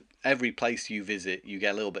 every place you visit, you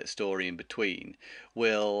get a little bit of story in between,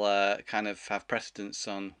 will kind of have precedence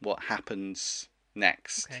on what happens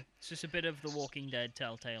next. Okay, it's just a bit of the Walking Dead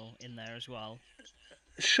telltale in there as well.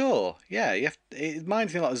 Sure, yeah. It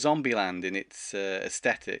reminds me a lot of Zombieland in its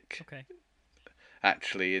aesthetic. Okay.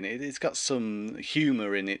 Actually, and it's got some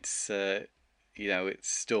humour in its, its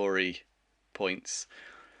story points.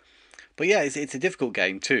 But it's a difficult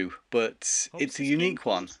game too. But it's a unique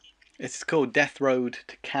one. It's called Death Road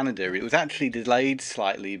to Canada. It was actually delayed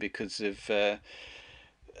slightly because of.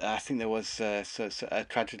 I think there was a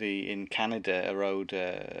tragedy in Canada, a road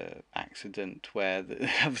accident, where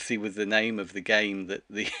obviously with the name of the game that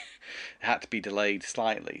it had to be delayed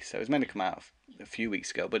slightly. So it was meant to come out a few weeks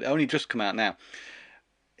ago, but it only just come out now.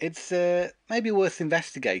 It's maybe worth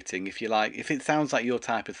investigating if you like. If it sounds like your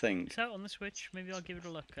type of thing. It's out on the Switch. Maybe I'll give it a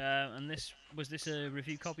look. And was this a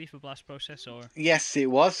review copy for Blast Process, or? Yes, it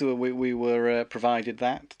was. We were provided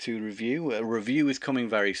that to review. A review is coming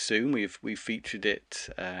very soon. We've featured it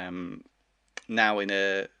now in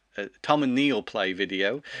a Tom and Neil play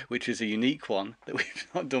video, which is a unique one that we've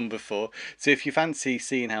not done before. So if you fancy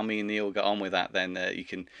seeing how me and Neil got on with that, then you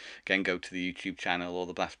can again go to the YouTube channel or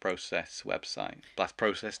the Blast Process website,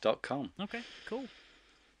 blastprocess.com. Okay, cool.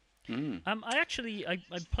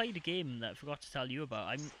 I played a game that I forgot to tell you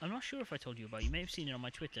about. I'm not sure if I told you about. You may have seen it on my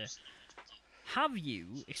Twitter. Have you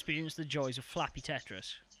experienced the joys of Flappy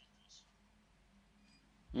Tetris?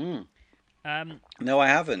 No, I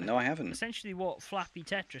haven't. Essentially, what Flappy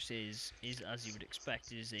Tetris is as you would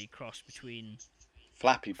expect, is a cross between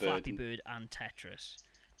Flappy Bird and Tetris.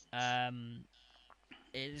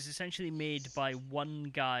 it is essentially made by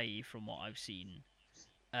one guy, from what I've seen.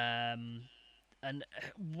 And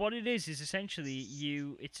what it is essentially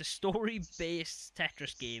it's a story-based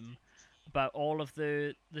Tetris game about all of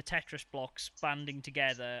the Tetris blocks banding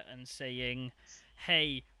together and saying,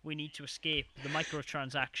 "Hey, we need to escape. The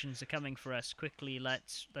microtransactions are coming for us. Quickly,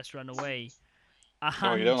 let's run away."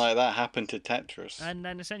 Oh, you don't like that happen to Tetris. And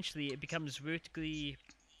then essentially it becomes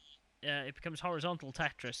horizontal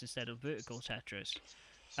Tetris instead of vertical Tetris.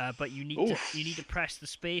 But you need to press the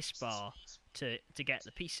space bar to get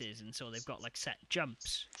the pieces, and so they've got like set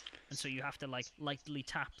jumps, and so you have to like lightly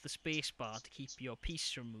tap the space bar to keep your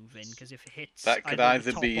piece from moving, because if it hits that could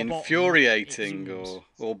either be infuriating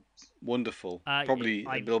or wonderful. Probably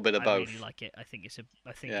a little bit of both. I really like it. I think it's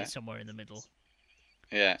somewhere in the middle.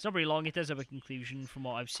 Yeah. It's not very long. It does have a conclusion from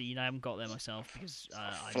what I've seen. I haven't got there myself because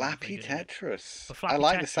Flappy Tetris. I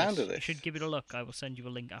like Tetris, the sound of this. You should give it a look. I will send you a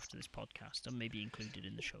link after this podcast and maybe include it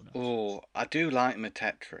in the show notes. Oh, I do like my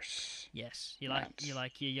Tetris. Yes, you like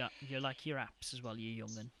your apps as well, you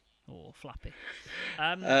young'un. Or Flappy.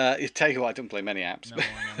 You tell you what, I don't play many apps. No,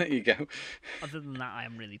 there you go. Other than that, I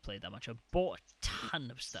haven't really played that much. I bought a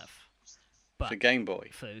ton of stuff. But for Game Boy.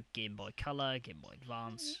 For Game Boy Color, Game Boy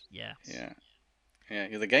Advance, yeah. Yeah,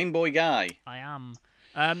 you're the Game Boy guy. I am.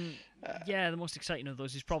 The most exciting of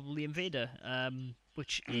those is probably Invader,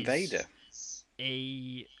 which is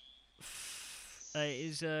a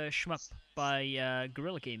shmup by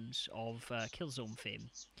Guerrilla Games of Killzone fame,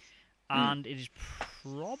 and it is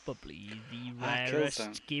probably the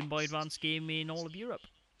rarest Game Boy Advance game in all of Europe.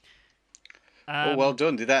 Well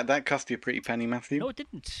done. Did that cost you a pretty penny, Matthew? No, it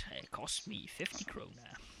didn't. It cost me 50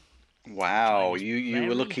 krona. Wow, you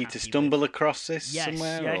were lucky to stumble across this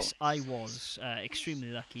somewhere? Yes, I was extremely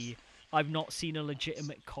lucky. I've not seen a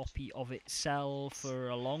legitimate copy of it sell for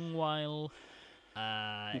a long while.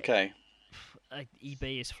 Okay.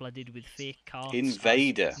 eBay is flooded with fake cards.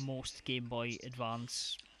 Invader. As most Game Boy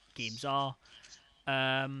Advance games are.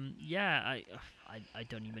 I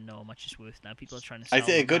don't even know how much it's worth now. People are trying to sell Is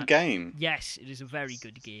it a good game? Yes, it is a very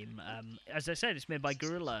good game. As I said, it's made by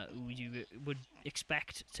Guerrilla, who you would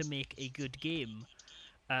expect to make a good game.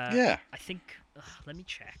 I think... let me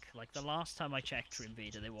check. Like, the last time I checked for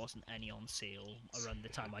Invader, there wasn't any on sale around the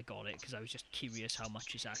time I got it, because I was just curious how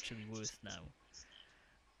much it's actually worth now.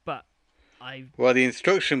 But Well, the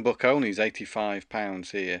instruction book only is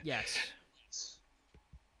 £85 here. Yes.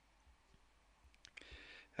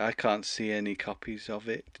 I can't see any copies of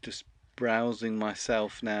it. Just browsing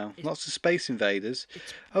myself now. Lots of Space Invaders.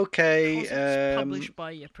 It's published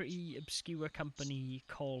by a pretty obscure company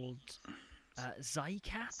called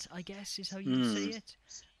Zycat, I guess is how you would say it.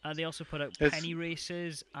 They also put out Penny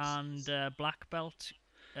Racers and Black Belt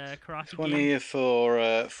Karate This one here for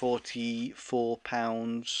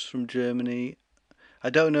 £44 from Germany. I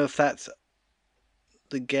don't know if that's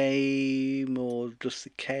the game or just the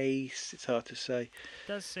case. It's hard to say. It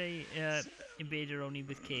does say Invader only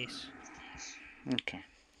with case. Okay.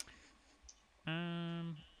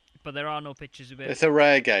 But there are no pictures of it. It's a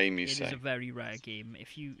rare game, you say. It is a very rare game.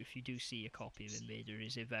 If you do see a copy of Invader, it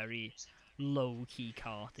is a very low key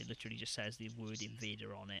cart. It literally just says the word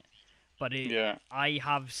Invader on it. But I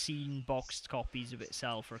have seen boxed copies of it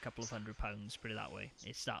sell for a couple of £100. Put it that way.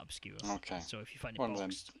 It's that obscure. Okay. So if you find it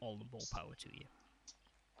boxed, all the more power to you.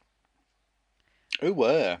 Oh,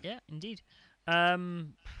 were. Yeah, indeed. Other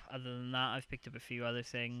than that, I've picked up a few other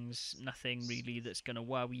things. Nothing really that's going to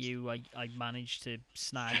wow you. I managed to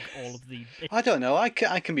snag all of the... I don't know. I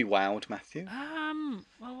can be wowed, Matthew.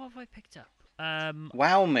 Well, what have I picked up?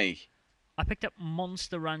 Wow me. I picked up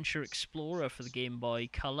Monster Rancher Explorer for the Game Boy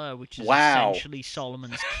Color, which is essentially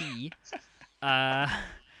Solomon's Key.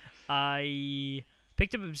 I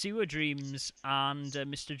picked up Zero Dreams and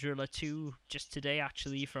Mr. Driller 2 just today,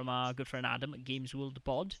 actually, from our good friend Adam at Games World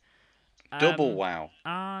Bod. Double wow.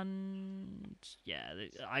 And yeah,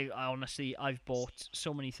 I honestly, I've bought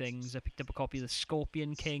so many things. I picked up a copy of the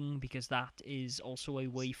Scorpion King because that is also a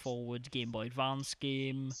way forward Game Boy Advance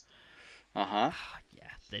game. Yeah,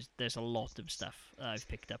 there's a lot of stuff I've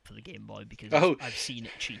picked up for the Game Boy because I've seen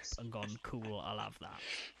it cheap and gone, cool, I'll have that.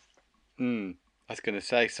 I was going to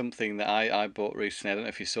say something that I bought recently. I don't know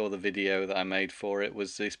if you saw the video that I made for it.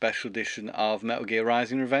 Was the special edition of Metal Gear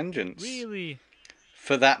Rising: Revengeance. Really?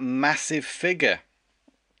 For that massive figure.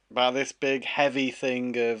 About this big, heavy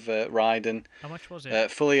thing of Raiden. How much was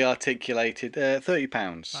it? Fully articulated,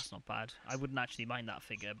 £30. That's not bad. I wouldn't actually mind that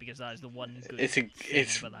figure because that is the one good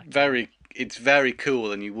It's very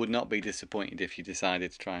cool, and you would not be disappointed if you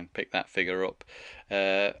decided to try and pick that figure up.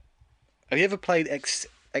 Have you ever played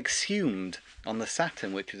Exhumed on the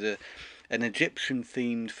Saturn, which is an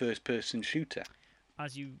Egyptian-themed first-person shooter?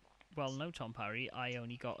 as you well know, Tom Parry, I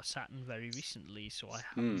only got a Saturn very recently, so I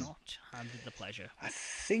have not handed the pleasure. I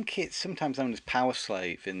think it's sometimes known as Power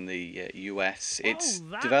Slave in the US. It's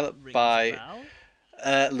that developed rings by a bell.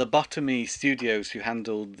 Lobotomy Studios, who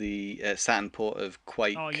handled the Saturn port of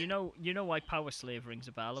Quake. Oh, you know why Power Slave rings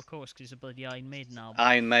a bell, of course, because it's a bloody Iron Maiden album.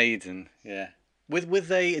 Iron Maiden, yeah.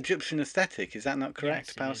 With a Egyptian aesthetic, is that not correct?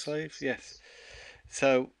 Yes, Power Slave, yes.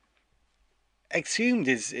 So, Exhumed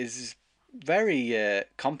is very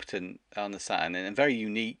competent on the Saturn and very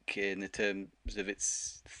unique in the terms of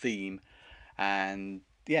its theme, and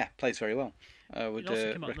yeah, plays very well. I would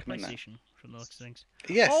recommend that. From the looks of things.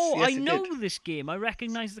 Yes. Oh, yes, I know this game. I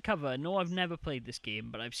recognise the cover. No, I've never played this game,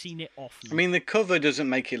 but I've seen it often. I mean, the cover doesn't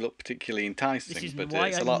make it look particularly enticing. This is but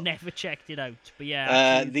why I've never checked it out. But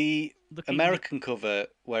yeah, the American cover,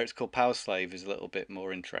 where it's called Power Slave, is a little bit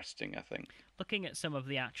more interesting, I think. Looking at some of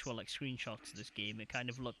the actual screenshots of this game, it kind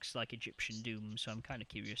of looks like Egyptian Doom. So I'm kind of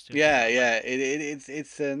curious to. Yeah.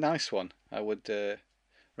 It's a nice one. I would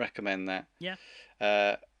recommend that. Yeah.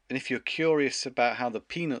 And if you're curious about how the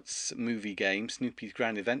Peanuts movie game, Snoopy's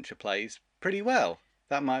Grand Adventure, plays pretty well,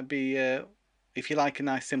 that might be, if you like a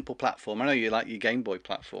nice simple platform. I know you like your Game Boy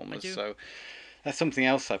platformers, so that's something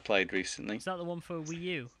else I played recently. Is that the one for Wii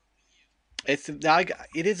U? It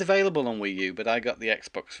is available on Wii U, but I got the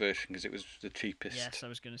Xbox version because it was the cheapest. Yes, I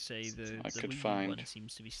was going to say the could Wii find. U one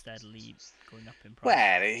seems to be steadily going up in price.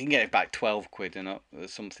 Well, you can get it back £12 and up, or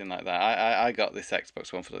something like that. I got this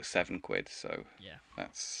Xbox one for like £7, so yeah,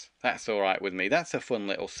 that's all right with me. That's a fun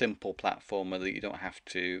little simple platformer that you don't have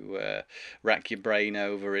to rack your brain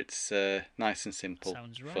over. It's nice and simple.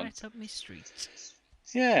 Sounds right fun. up my street.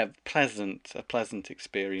 Yeah, a pleasant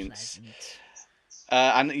experience.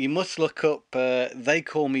 And you must look up They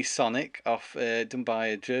Call Me Sonic, done by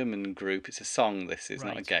a German group. It's a song, this is,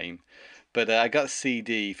 not a game. But I got a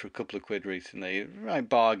CD for a couple of quid recently. Right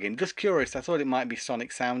bargain. Just curious, I thought it might be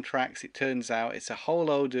Sonic soundtracks. It turns out it's a whole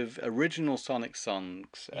load of original Sonic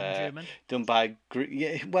songs. In German? Done by...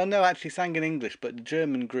 well, no, actually sang in English, but the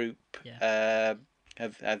German group have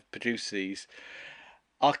produced these.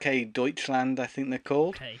 Arcade Deutschland, I think they're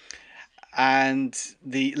called. Okay. And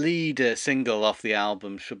the lead single off the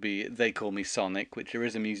album should be They Call Me Sonic, which there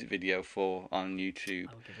is a music video for on YouTube.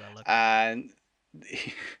 I'll give that a look. And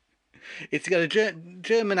it's got a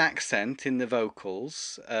German accent in the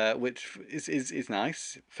vocals, which is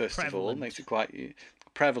nice, first of all. Makes it quite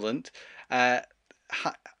prevalent. High-pitched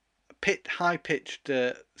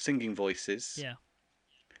singing voices. Yeah.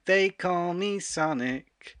 They call me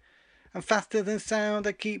Sonic. I'm faster than sound,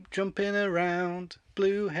 I keep jumping around.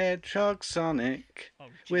 Blue hedgehog Sonic.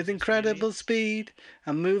 With incredible speed,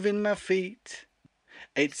 I'm moving my feet.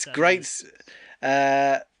 It's great.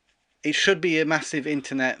 It should be a massive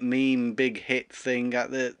internet meme, big hit thing.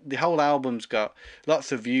 The whole album's got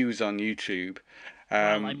lots of views on YouTube.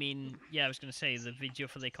 Well, I mean, I was going to say the video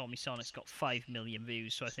for They Call Me Sonic's got 5 million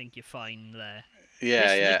views, so I think you're fine there.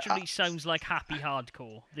 Yeah, this literally sounds like happy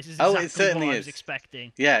hardcore. This is exactly it certainly what I was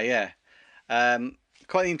expecting. Yeah.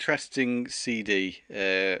 Quite an interesting CD.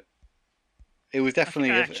 It was definitely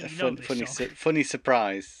a funny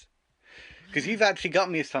surprise. Because you've actually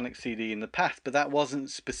got me a Sonic CD in the past, but that wasn't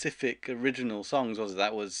specific original songs, was it?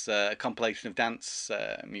 That was a compilation of dance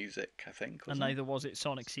music, I think. And neither was it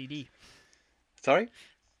Sonic CD. Sorry?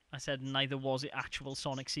 I said neither was it actual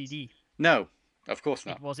Sonic CD. No, of course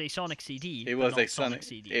not. It was a Sonic CD. It was a Sonic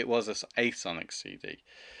CD. It was a Sonic CD.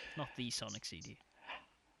 Not the Sonic CD.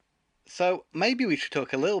 So maybe we should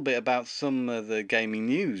talk a little bit about some of the gaming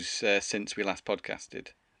news since we last podcasted.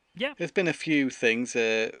 Yeah. There's been a few things.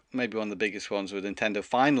 Maybe one of the biggest ones was Nintendo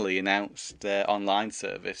finally announced their online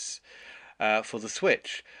service for the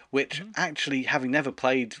Switch, which actually, having never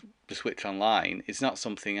played the Switch online, is not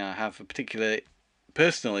something I have a particular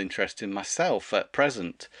personal interest in myself at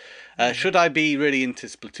present. Should I be really into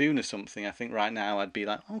Splatoon or something, I think right now I'd be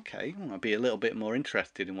like, okay, I'd be a little bit more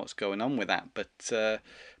interested in what's going on with that. But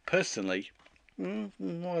personally,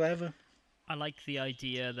 whatever. I like the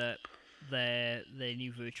idea that their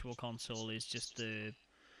new virtual console is just the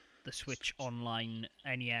Switch Online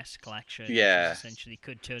NES collection. Yeah. Which essentially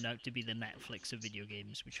could turn out to be the Netflix of video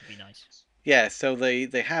games, which would be nice. Yeah, so they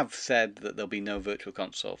have said that there'll be no virtual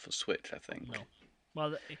console for Switch, I think. No.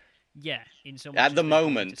 Well, yeah, in so much at the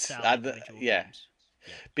moment, games.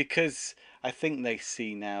 Because I think they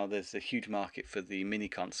see now there's a huge market for the mini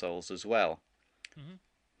consoles as well. Mm-hmm.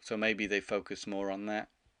 So maybe they focus more on that.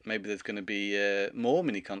 Maybe there's going to be more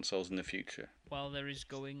mini consoles in the future. Well, there is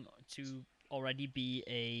going to already be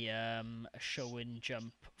a show and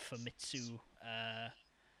jump for Mitsu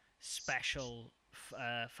special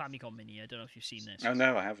Famicom Mini. I don't know if you've seen this. Oh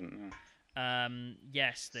no, I haven't. No.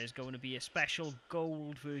 Yes, there's going to be a special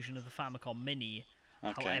gold version of the Famicom Mini.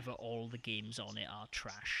 Okay. However, all the games on it are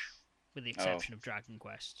trash, with the exception of Dragon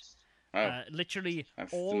Quest. Literally,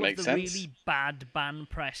 all of the really bad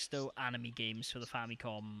Banpresto anime games for the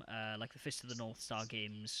Famicom, like the Fist of the North Star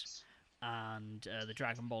games, and the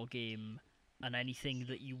Dragon Ball game, and anything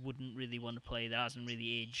that you wouldn't really want to play that hasn't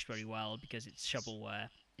really aged very well because it's shovelware,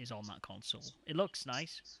 is on that console. It looks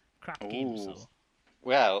nice. Crap games, though.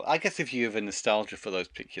 Well, I guess if you have a nostalgia for those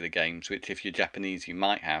particular games, which if you're Japanese you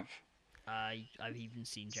might have. I've even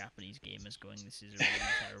seen Japanese gamers going, this is a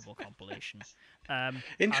really terrible compilation.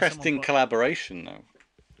 Interesting collaboration, though.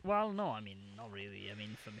 Well, no, I mean, not really. I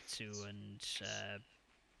mean, Famitsu and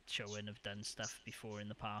Shoin have done stuff before in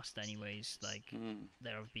the past anyways. Like,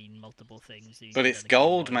 there have been multiple things. But it's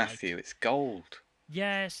gold, Matthew. It's gold.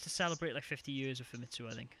 Yes, to celebrate like 50 years of Famitsu,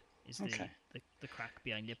 I think, is the crack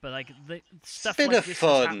behind it. But like the stuff like this has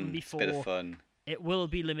happened before. It's a bit of fun. It will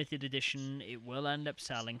be limited edition. It will end up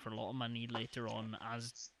selling for a lot of money later on,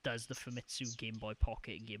 as does the Famitsu Game Boy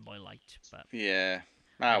Pocket and Game Boy Light. But yeah,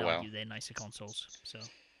 well, they're nicer consoles. So,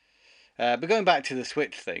 but going back to the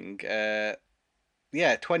Switch thing,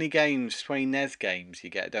 20 games, 20 NES games you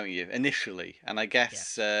get, don't you? Initially, and I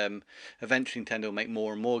guess eventually Nintendo will make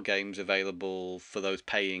more and more games available for those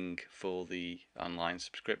paying for the online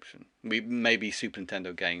subscription. Maybe Super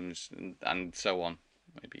Nintendo games and so on.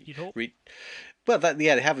 Maybe. You'd hope. Well, they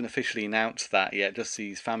haven't officially announced that yet. Just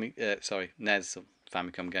these NES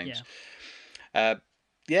Famicom games.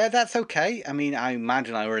 Yeah, that's okay. I mean, I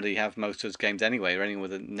imagine I already have most of those games anyway. Or anyone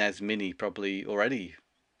with a NES Mini probably already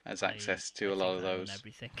has access to a lot of those.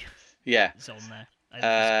 Everything. Yeah. It's on there.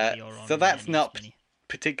 So that's not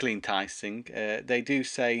particularly enticing. They do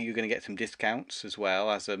say you're going to get some discounts as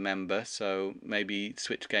well as a member, so maybe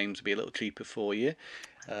Switch games will be a little cheaper for you.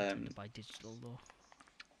 I tend to buy digital though.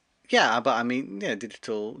 Yeah, but I mean,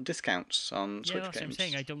 digital discounts on Switch games. Yeah, that's what I'm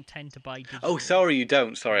saying. I don't tend to buy digital. Oh, sorry, you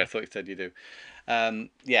don't. Sorry, I thought you said you do.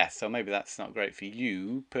 So maybe that's not great for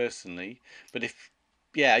you personally. But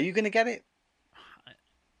are you going to get it?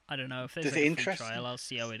 I don't know. If there's a free trial, I'll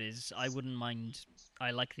see how it is. I wouldn't mind.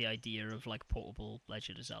 I like the idea of like portable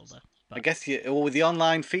Legend of Zelda. But... I guess with the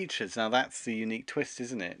online features, now that's the unique twist,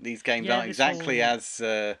 isn't it? These games aren't exactly as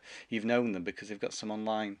you've known them because they've got some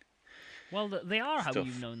online. Well, they are how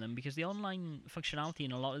you've known them, because the online functionality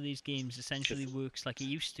in a lot of these games essentially works like it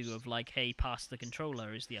used to, of like, hey, pass the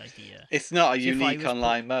controller is the idea. It's not a unique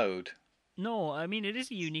online mode. No, I mean, it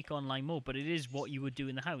is a unique online mode, but it is what you would do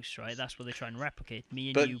in the house, right? That's what they try and replicate.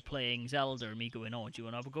 Me and you playing Zelda, and me going, do you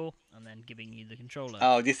want to have a go? And then giving you the controller.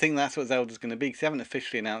 Oh, do you think that's what Zelda's going to be? Because they haven't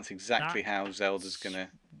officially announced exactly how Zelda's going to...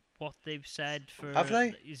 What they've said for... Have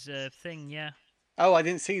they? Is a thing, yeah. Oh, I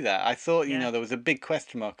didn't see that. I thought, there was a big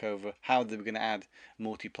question mark over how they were going to add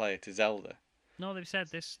multiplayer to Zelda. No, they've said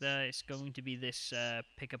this. It's going to be this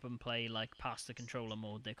pick up and play, like, pass the controller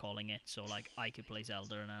mode, they're calling it. So, like, I could play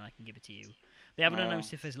Zelda and then I can give it to you. They haven't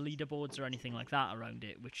announced if there's leaderboards or anything like that around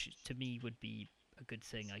it, which to me would be a good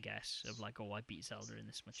thing, I guess. Of like, I beat Zelda in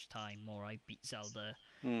this much time, or I beat Zelda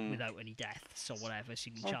without any deaths or whatever,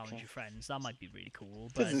 so you can challenge your friends. That might be really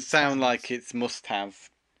cool. But doesn't sound like it's must-have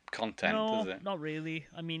content, does it? Not really.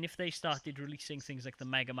 I mean, if they started releasing things like the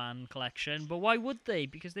Mega Man collection, but why would they?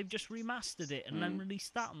 Because they've just remastered it and then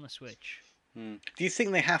released that on the Switch. Do you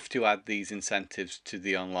think they have to add these incentives to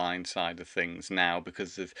the online side of things now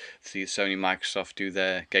because of Sony and Microsoft do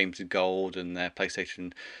their Games of Gold and their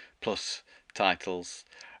PlayStation Plus titles?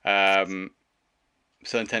 So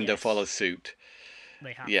Nintendo follows suit.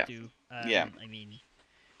 They have to. I mean,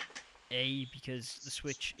 because the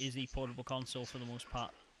Switch is a portable console for the most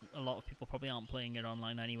part. A lot of people probably aren't playing it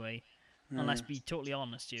online anyway. And let's be totally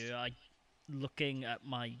honest here. Looking at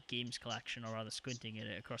my games collection, or rather squinting at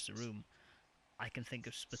it across the room, I can think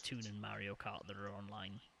of Splatoon and Mario Kart that are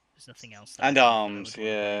online. There's nothing else. And ARMS,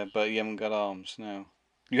 but you haven't got ARMS, no.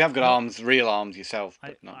 You have got ARMS, real ARMS yourself,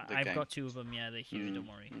 but not the game. I've got two of them, they're huge, don't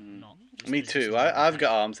worry. Me too, I've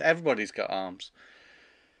got ARMS. Everybody's got ARMS.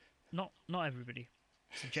 Not everybody.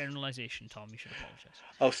 It's a generalisation, Tom. You should apologise.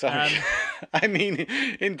 Oh, sorry. I mean,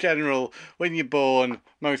 in general, when you're born,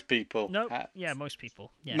 most people... most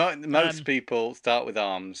people. Yeah. Most people start with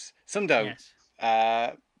ARMS. Some don't.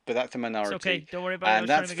 Yes. But that's a minority. It's okay. Don't worry about it. And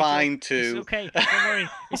that's fine too. It's okay. Don't worry.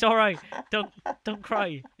 It's all right. Don't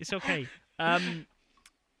cry. It's okay.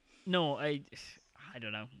 No, I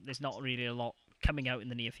don't know. There's not really a lot coming out in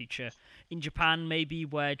the near future. In Japan, maybe,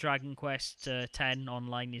 where Dragon Quest X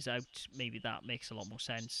online is out, maybe that makes a lot more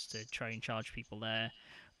sense to try and charge people there.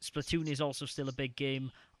 Splatoon is also still a big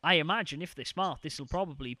game. I imagine if they're smart, this will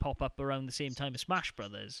probably pop up around the same time as Smash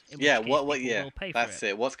Brothers. Yeah, that's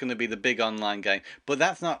it. What's going to be the big online game? But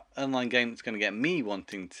that's not an online game that's going to get me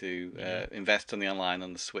wanting to invest on the online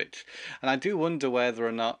on the Switch. And I do wonder whether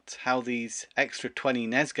or not how these extra 20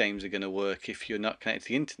 NES games are going to work if you're not connected to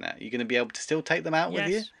the internet. You're going to be able to still take them out with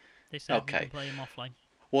you? They said you can play them offline.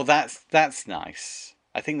 Well, that's nice.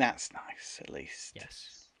 I think that's nice, at least.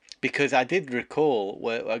 Yes. Because I did recall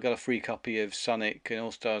where I got a free copy of Sonic and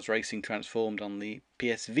All Stars Racing Transformed on the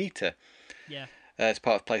PS Vita. Yeah. As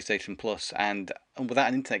part of PlayStation Plus, and without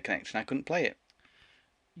an internet connection, I couldn't play it.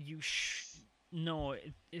 No.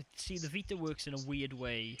 See, the Vita works in a weird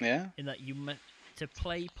way. Yeah. In that to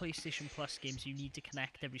play PlayStation Plus games, you need to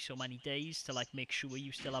connect every so many days to make sure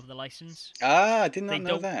you still have the license. Ah, I did not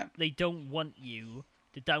know that. They don't want you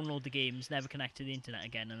to download the games, never connect to the internet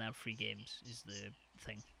again, and have free games. Is the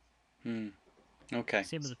thing. Okay.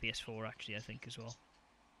 Same with the PS4, actually, I think, as well.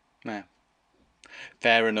 Yeah.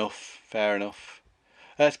 Fair enough.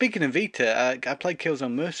 Speaking of Vita, I played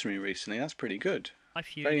Killzone Mercenary recently. That's pretty good. I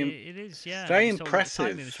feel it is, yeah. Very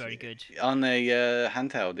impressive. It was very good. On a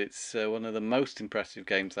handheld, it's one of the most impressive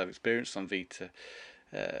games I've experienced on Vita.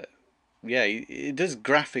 It does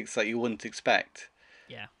graphics that you wouldn't expect.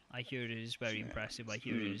 Yeah. I hear it is very impressive. I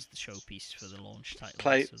hear it is the showpiece for the launch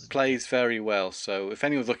title. Plays very well. So if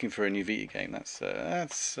anyone's looking for a new Vita game,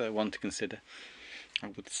 that's one to consider, I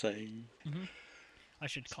would say. Mm-hmm. I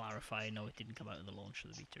should clarify. No, it didn't come out in the launch of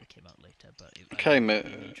the Vita. It came out later, but it came.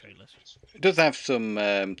 It does have some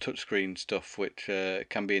touchscreen stuff, which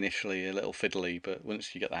can be initially a little fiddly, but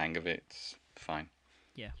once you get the hang of it, it's fine.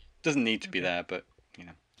 Yeah. Doesn't need to be there, but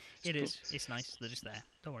it is. It's nice. They're just there.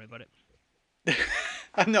 Don't worry about it.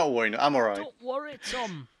 I'm not worried. I'm alright. Don't worry,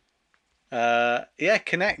 Tom.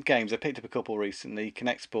 Kinect games. I picked up a couple recently.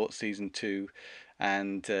 Kinect Sports Season 2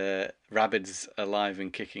 and Rabbids Alive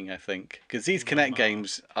and Kicking, I think. Because these Kinect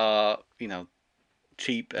games are,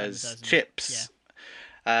 cheap as chips.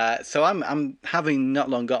 Yeah. So I'm having not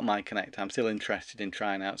long got my Kinect. I'm still interested in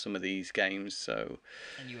trying out some of these games. So.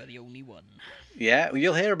 And you are the only one. Yeah, well,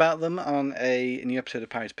 you'll hear about them on a new episode of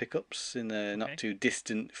Paris Pickups in the not too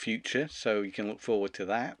distant future. So you can look forward to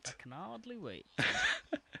that. I can hardly wait.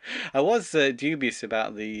 I was dubious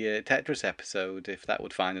about the Tetris episode, if that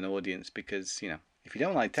would find an audience, because if you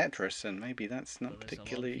don't like Tetris, then maybe that's not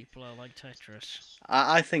particularly. A lot of people like Tetris.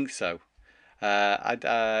 I think so.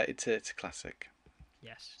 It's a classic.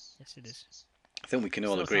 Yes, it is. I think we can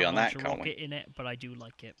all agree on that, can't we? Launch a rocket in it, but I do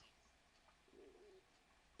like it.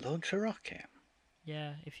 Launch a rocket.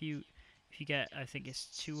 Yeah, if you get, I think it's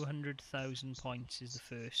 200,000 points is the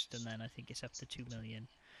first, and then I think it's up to 2 million.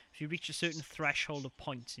 If you reach a certain threshold of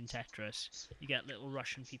points in Tetris, you get little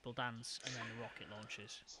Russian people dance, and then the rocket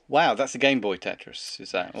launches. Wow, that's the Game Boy Tetris,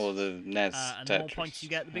 is that? Yes. Or the NES and Tetris? the more points you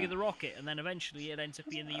get, the bigger the rocket, and then eventually it ends up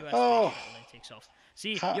being the US space shuttle and it takes off.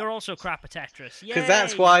 See, you're also crap at Tetris. Because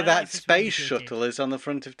that's why that space shuttle is on the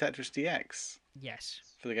front of Tetris DX. Yes.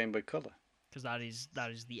 For the Game Boy Color. Because that is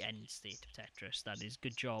the end state of Tetris. That is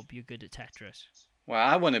good job. You're good at Tetris. Well,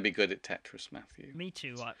 I want to be good at Tetris, Matthew. Me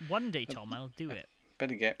too. One day, Tom, I'll do it.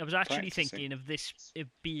 Better get. I was actually thinking of this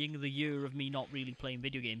being the year of me not really playing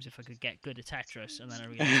video games. If I could get good at Tetris, and then I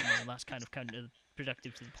realized that's kind of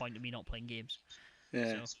counterproductive to the point of me not playing games.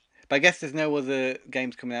 Yeah. So. But I guess there's no other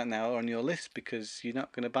games coming out now on your list because you're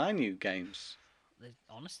not going to buy new games.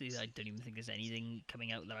 Honestly, I don't even think there's anything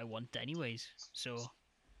coming out that I want anyways. So.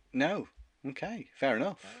 No. Okay. Fair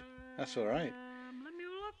enough. That's all right.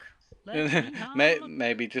 Let me look.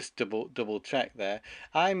 Maybe just double check there.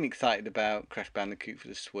 I'm excited about Crash Bandicoot for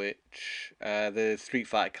the Switch, the Street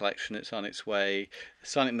Fighter collection that's on its way,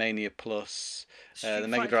 Sonic Mania Plus, the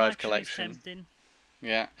Mega Drive collection.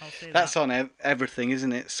 Yeah, that's on everything,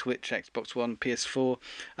 isn't it? Switch, Xbox One, PS4.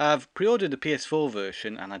 I've pre-ordered the PS4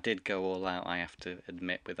 version, and I did go all out, I have to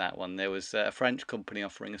admit, with that one. There was a French company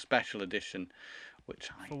offering a special edition,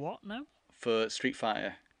 For what now? For Street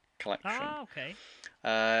Fighter collection. Ah, okay.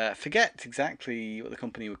 I forget exactly what the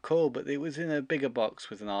company were called, but it was in a bigger box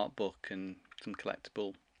with an art book and some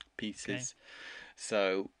collectible pieces. Okay.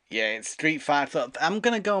 So, yeah, it's Street Fighter. I'm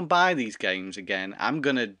going to go and buy these games again. I'm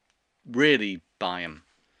going to really buy them.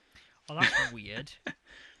 Oh, that's weird.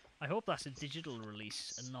 I hope that's a digital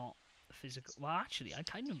release and not a physical. Well, actually,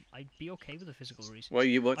 I'd be okay with a physical release. Well,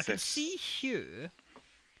 I can see here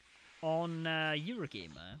on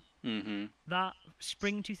Eurogamer that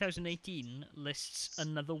spring 2018 lists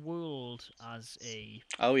Another World as a.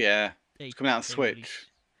 Oh yeah, it's coming out on Switch. Release.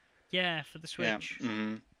 Yeah, for the Switch.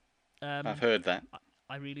 Yeah. I've heard that.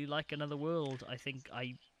 I really like Another World. I think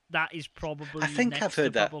that is probably. I think I've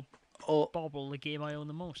heard that Bobble, the game I own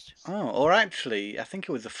the most. Oh, or actually, I think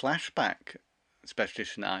it was a Flashback special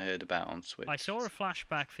edition that I heard about on Switch. I saw a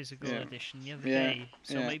Flashback physical edition the other day,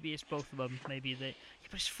 so maybe it's both of them. Maybe they. Yeah,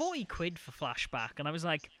 but it's £40 for Flashback, and I was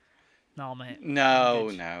like, "No, mate."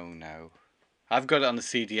 No. I've got it on the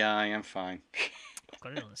CDI. I'm fine. I've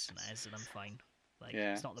got it on the SNES, and I'm fine. Like,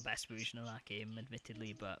 it's not the best version of that game,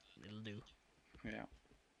 admittedly, but it'll do. Yeah.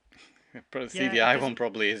 But the CDI one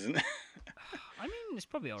probably isn't. I mean, it's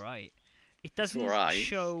probably alright. It doesn't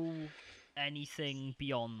show anything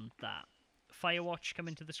beyond that. Firewatch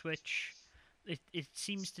coming to the Switch. It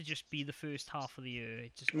seems to just be the first half of the year.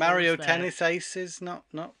 Mario Tennis Aces, not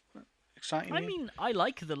exciting. I mean, I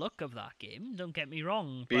like the look of that game. Don't get me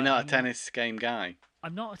wrong. But you're not a tennis game guy.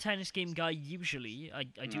 I'm not a tennis game guy usually.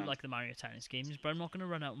 I do like the Mario Tennis games, but I'm not going to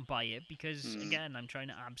run out and buy it because, again, I'm trying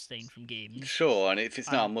to abstain from games. Sure, and if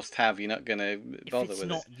it's not a must-have, you're not going to bother with it. If it's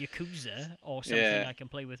not Yakuza or something I can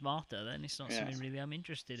play with Marta, then it's not something really I'm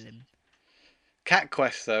interested in. Cat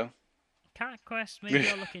Quest, though. Cat Quest, maybe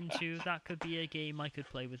I'll look into. That could be a game I could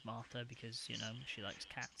play with Marta because, she likes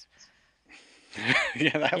cats.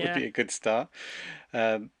 That would be a good start.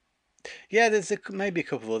 There's maybe a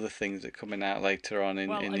couple of other things that are coming out later on in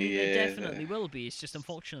the year. There definitely will be. It's just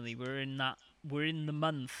unfortunately we're in the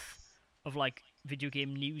month of like video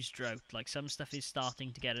game news drought. Like some stuff is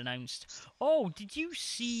starting to get announced. Oh, did you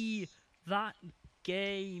see that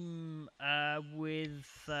game with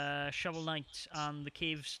Shovel Knight and the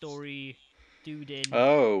Cave Story dude in?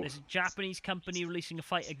 Oh. There's a Japanese company releasing a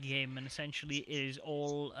fighter game, and essentially it is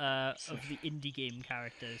all of the indie game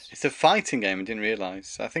characters. It's a fighting game. I didn't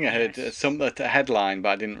realise. I think I heard a headline, but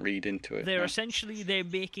I didn't read into it. They're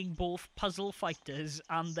making both puzzle fighters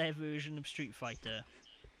and their version of Street Fighter.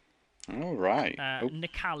 All right.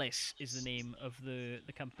 Nicalis is the name of the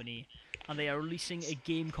company, and they are releasing a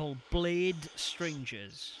game called Blade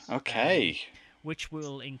Strangers. Okay. Which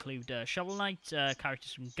will include Shovel Knight,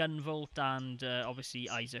 characters from Gunvolt, and obviously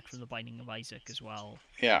Isaac from The Binding of Isaac as well.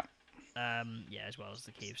 Yeah. As well as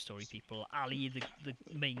the Cave Story people. Ali, the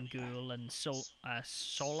main girl, and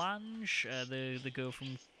Solange, the girl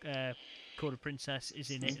from Code of Princess, is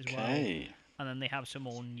in it as well. And then they have some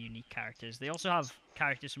more unique characters. They also have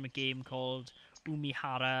characters from a game called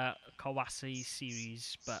Umihara Kawase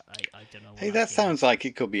series, but I don't know. Hey, that sounds like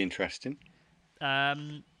it could be interesting.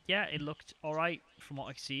 Yeah, it looked alright from what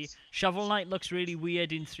I see. Shovel Knight looks really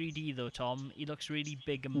weird in 3D though, Tom. He looks really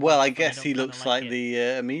big and I guess he looks like the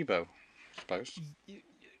Amiibo, I suppose.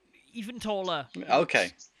 Even taller.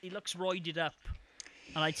 Okay. He looks roided up.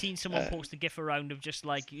 And I'd seen someone post a gif around of just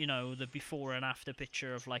like, the before and after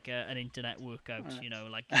picture of like an internet workout,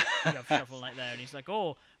 like you have Shovel Knight there and he's like,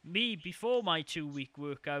 oh, me before my 2-week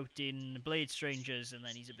workout in Blade Strangers, and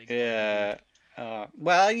then he's a big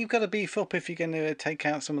you've got to beef up if you're going to take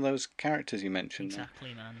out some of those characters you mentioned.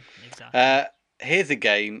 Exactly, man. Exactly. Here's a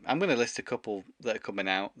game. I'm going to list a couple that are coming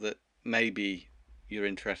out that maybe you're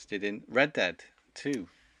interested in. Red Dead 2.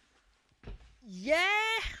 Yeah.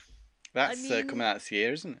 That's coming out this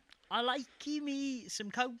year, isn't it? I like me some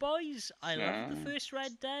cowboys. I love the first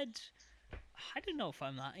Red Dead. I don't know if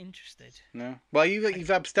I'm that interested. No. Well,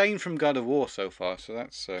 you've abstained from God of War so far, so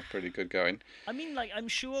that's pretty good going. I mean, like, I'm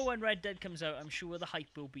sure when Red Dead comes out, I'm sure the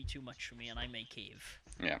hype will be too much for me, and I may cave.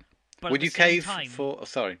 Yeah. But would you cave for? Oh,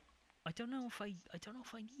 sorry. I don't know if I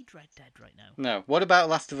need Red Dead right now. No. What about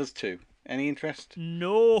Last of Us 2? Any interest?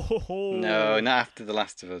 No. No, not after The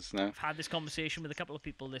Last of Us. No. I've had this conversation with a couple of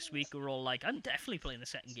people this week who were all like, "I'm definitely playing the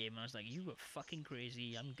second game," and I was like, "You were fucking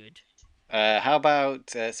crazy. I'm good." How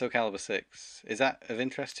about Soul Calibur 6? Is that of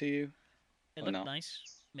interest to you? It looked nice.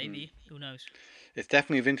 Maybe. Who knows? It's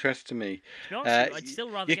definitely of interest to me. To be honest, I'd still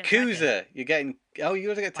rather Yakuza. Get you're getting... Oh,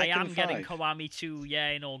 you're going to get Tekken 5. I am getting Kiwami 2,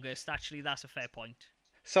 in August. Actually, that's a fair point.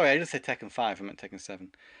 Sorry, I just said Tekken 5. I meant Tekken 7.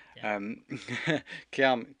 Yeah.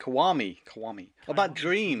 Kiwami. What about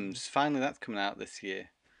Dreams? Finally, that's coming out this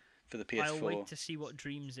year for the PS4. I'll wait to see what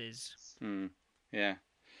Dreams is. Yeah.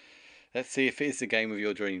 Let's see if it is the game of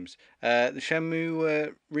your dreams. The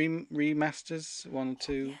Shenmue remasters 1 and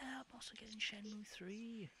 2. Yeah, I'm also getting Shenmue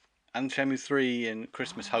 3. And Shenmue 3 in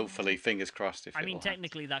Christmas, hopefully. Fingers crossed.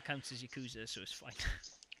 Technically that counts as Yakuza, so it's fine.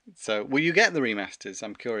 So, will you get the remasters?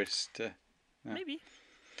 I'm curious to... Maybe.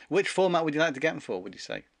 Which format would you like to get them for, would you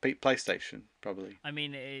say? PlayStation, probably. I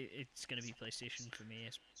mean, it's going to be PlayStation for me.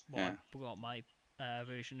 It's I got my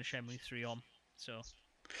version of Shenmue 3 on, so...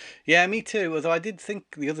 Yeah, me too. Although I did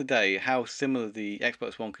think the other day how similar the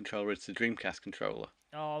Xbox One controller is to the Dreamcast controller.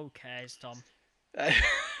 Oh, who cares, Tom?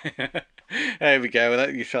 There we go.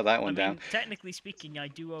 You shot that one down. Technically speaking, I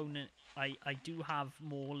do own I do have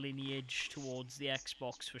more lineage towards the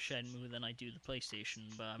Xbox for Shenmue than I do the PlayStation,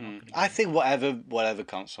 but I'm not going to. I think whatever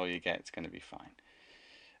console you get, it's going to be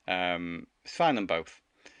fine. It's fine on both.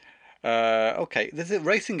 Okay, there's a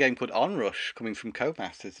racing game called Onrush coming from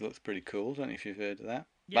Codemasters. It looks pretty cool. Don't know if you've heard of that.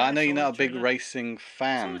 Yeah, but I know you're not a big racing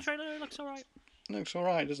fan. I saw the trailer. It looks alright. Looks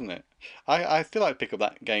alright, doesn't it? I feel like pick up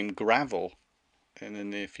that game Gravel in the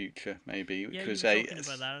near future, maybe, which was a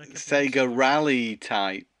Sega Rally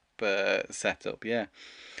type setup. Yeah.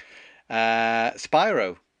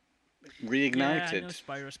 Spyro Reignited. Yeah, I know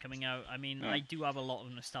Spyro's coming out. I mean, I do have a lot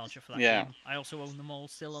of nostalgia for that game. I also own them all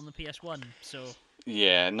still on the PS1, so...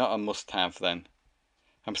 Yeah, not a must-have then.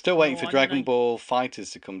 I'm still waiting for Dragon Ball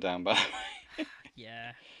Fighters to come down, by the way.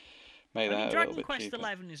 Yeah. Dragon Quest cheaper.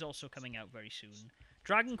 11 is also coming out very soon.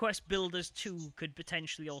 Dragon Quest Builders 2 could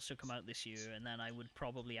potentially also come out this year, and then I would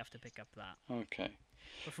probably have to pick up that. Okay.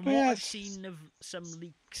 But from what I've seen of some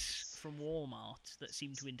leaks from Walmart that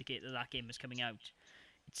seem to indicate that game is coming out,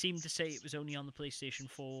 it seemed to say it was only on the PlayStation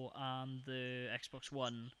 4 and the Xbox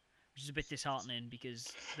One, which is a bit disheartening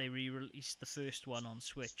because they re-released the first one on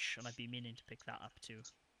Switch, and I'd be meaning to pick that up too.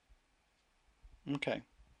 Okay.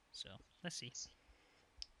 So, let's see.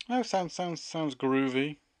 Oh, sounds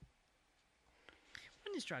groovy.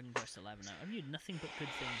 When is Dragon Quest 11 out? I've heard nothing but good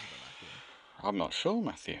things about that game. I'm not sure,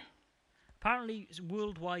 Matthew. Apparently, it's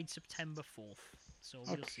worldwide September 4th. So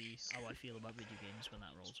we'll see how I feel about video games when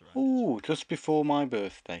that rolls around. Ooh, just before my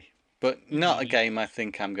birthday. But not a game I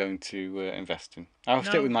think I'm going to invest in. I'll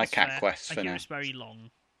stick with my Cat Quest for now. It's very long.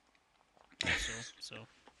 Also, so.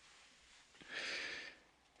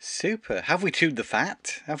 Super. Have we chewed the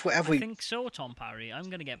fat? Have we? I think so, Tom Parry. I'm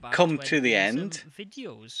going to get back to the end.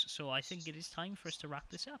 Videos, so I think it is time for us to wrap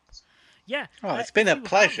this up. Yeah. Oh, it's been a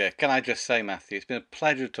pleasure. Can I just say, Matthew, it's been a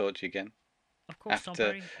pleasure to talk to you again. Of course, Tom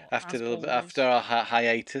Parry. After our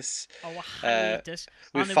hiatus. Our hiatus.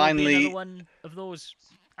 We finally. Will be another one of those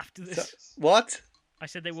after this. So, what? I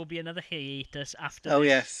said there will be another hiatus after this. Oh,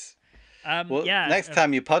 yes. Next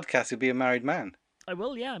time you podcast, you'll be a married man. I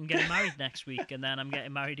will, yeah. I'm getting married next week, and then I'm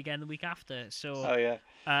getting married again the week after. So,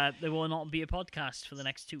 there will not be a podcast for the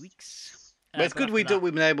next 2 weeks. But it's good we've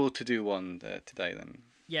been able to do one today then.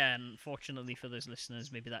 Yeah, and fortunately for those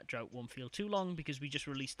listeners, maybe that drought won't feel too long because we just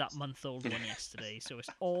released that month-old one yesterday, so it's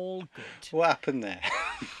all good. What happened there?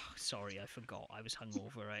 Sorry, I forgot. I was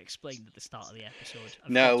hungover. I explained at the start of the episode.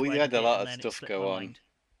 We had a lot of stuff go on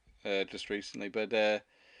just recently, but it's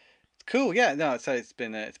cool. Yeah, no, so it's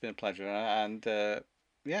been a pleasure, and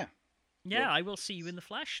yeah. Yeah, I will see you in the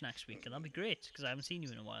flesh next week, and that'll be great because I haven't seen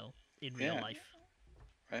you in a while in real life.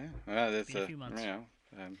 Yeah, well, there's a few months.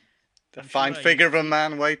 A fine figure of a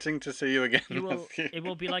man waiting to see you again. It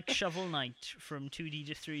will be like Shovel Knight from 2D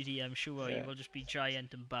to 3D, I'm sure. You will just be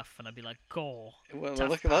giant and buff, and I'll be like, "Go!" Well,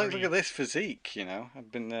 look at this physique,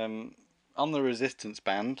 I've been on the Resistance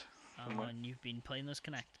band. And you've been playing those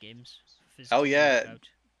Kinect games. Oh, yeah.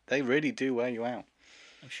 They really do wear you out.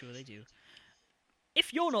 I'm sure they do.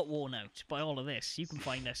 If you're not worn out by all of this, you can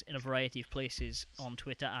find us in a variety of places on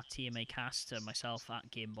Twitter at TMAcast, myself at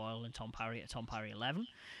GameBoyle, and Tom Parry at TomParry11.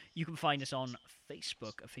 You can find us on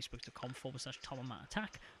Facebook at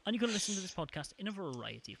facebook.com/TomAttack, and you can listen to this podcast in a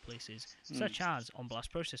variety of places, such as on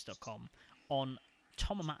blastprocess.com, on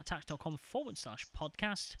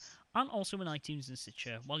tomamattack.com/podcast, and also in iTunes and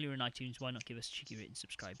Stitcher. While you're in iTunes, why not give us a cheeky rate and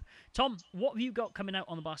subscribe? Tom, what have you got coming out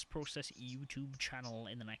on the Blast Process YouTube channel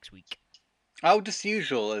in the next week? Oh, just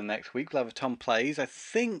usual. Next week we'll have a Tom Plays. I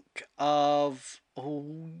think of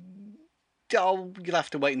you'll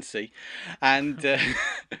have to wait and see, and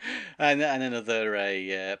and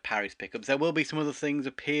another Paris pickups. There will be some other things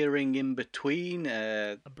appearing in between.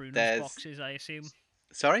 Bruno's boxes, I assume.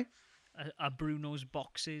 Sorry. A Bruno's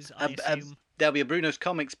boxes, I assume. There'll be a Bruno's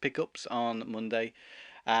Comics pickups on Monday.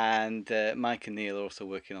 And Mike and Neil are also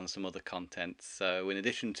working on some other content. So in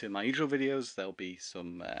addition to my usual videos, there'll be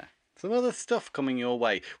some other stuff coming your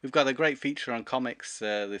way. We've got a great feature on comics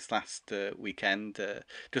this last weekend.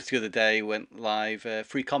 Just the other day went live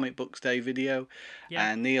Free Comic Books Day video.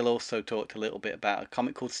 Yeah. And Neil also talked a little bit about a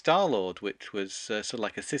comic called Star-Lord, which was sort of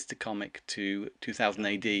like a sister comic to 2000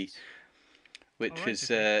 AD. Which is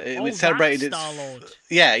it celebrated Star-Lord.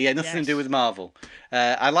 Nothing to do with Marvel.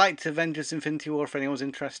 I liked Avengers: Infinity War if anyone's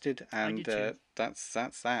interested, and that's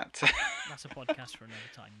that. That's a podcast for another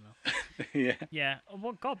time, though. Yeah. Yeah.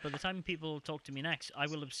 Oh God! By the time people talk to me next, I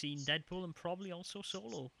will have seen Deadpool and probably also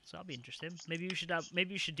Solo. So that'll be interesting. Maybe we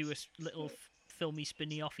should do a little filmy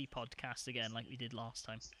spinny-offy podcast again, like we did last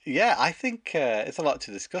time. Yeah, I think it's a lot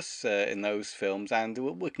to discuss in those films, and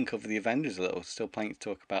we can cover the Avengers a little. Still plenty to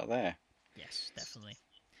talk about there. Yes, definitely.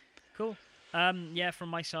 Cool. Yeah, from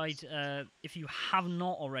my side, if you have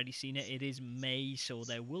not already seen it, it is May, so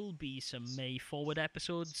there will be some May forward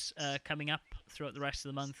episodes coming up throughout the rest of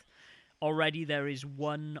the month. Already there is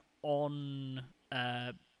one on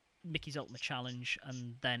Mickey's Ultimate Challenge,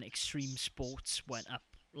 and then Extreme Sports went up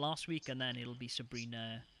last week, and then it'll be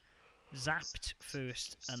Sabrina Zapped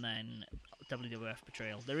first, and then WWF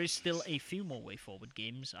Betrayal. There is still a few more Way Forward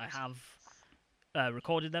games. I have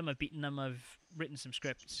recorded them, I've beaten them, I've written some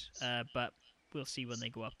scripts, but we'll see when they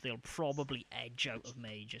go up. They'll probably edge out of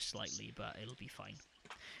May just slightly, but it'll be fine.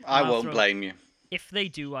 I won't blame you. If they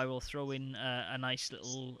do, I will throw in a nice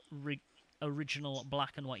little original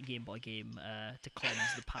black and white Game Boy game to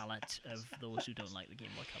cleanse the palate of those who don't like the Game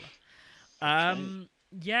Boy Color. Okay.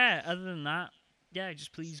 Yeah, other than that, yeah,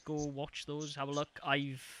 just please go watch those, have a look.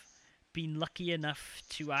 I've been lucky enough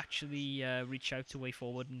to actually reach out to Way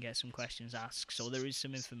Forward and get some questions asked, so there is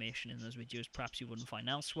some information in those videos perhaps you wouldn't find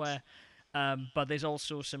elsewhere. But there's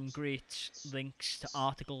also some great links to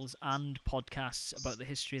articles and podcasts about the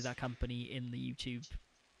history of that company in the YouTube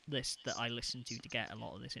list that I listen to get a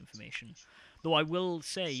lot of this information. Though I will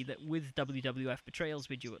say that with WWF Betrayal's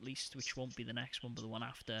video at least, which won't be the next one but the one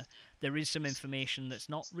after, there is some information that's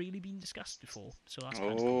not really been discussed before. So that's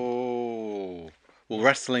kind of cool. Will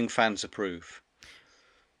wrestling fans approve?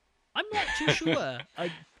 I'm not too sure.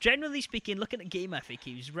 Generally speaking, looking at game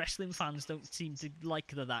FAQs, wrestling fans don't seem to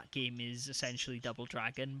like that game is essentially Double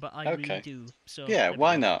Dragon, but I really do. So yeah,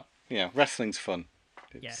 why not? Yeah, wrestling's fun.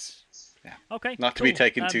 Yes. Yeah. Okay. Not to be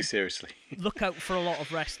taken too seriously. Look out for a lot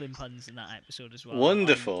of wrestling puns in that episode as well.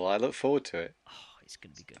 Wonderful. I look forward to it. Oh, it's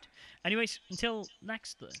going to be good. Anyways, until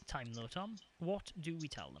next time though, Tom, what do we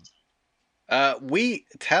tell them? We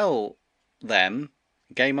tell them,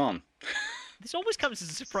 game on. This always comes as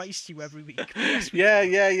a surprise to you every week. Yeah,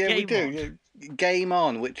 we do. Yeah. Game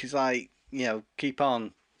on, which is like, keep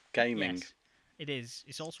on gaming. Yes, it is.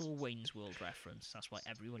 It's also a Wayne's World reference. That's why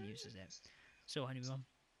everyone uses it. So, anyone.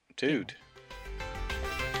 Dude.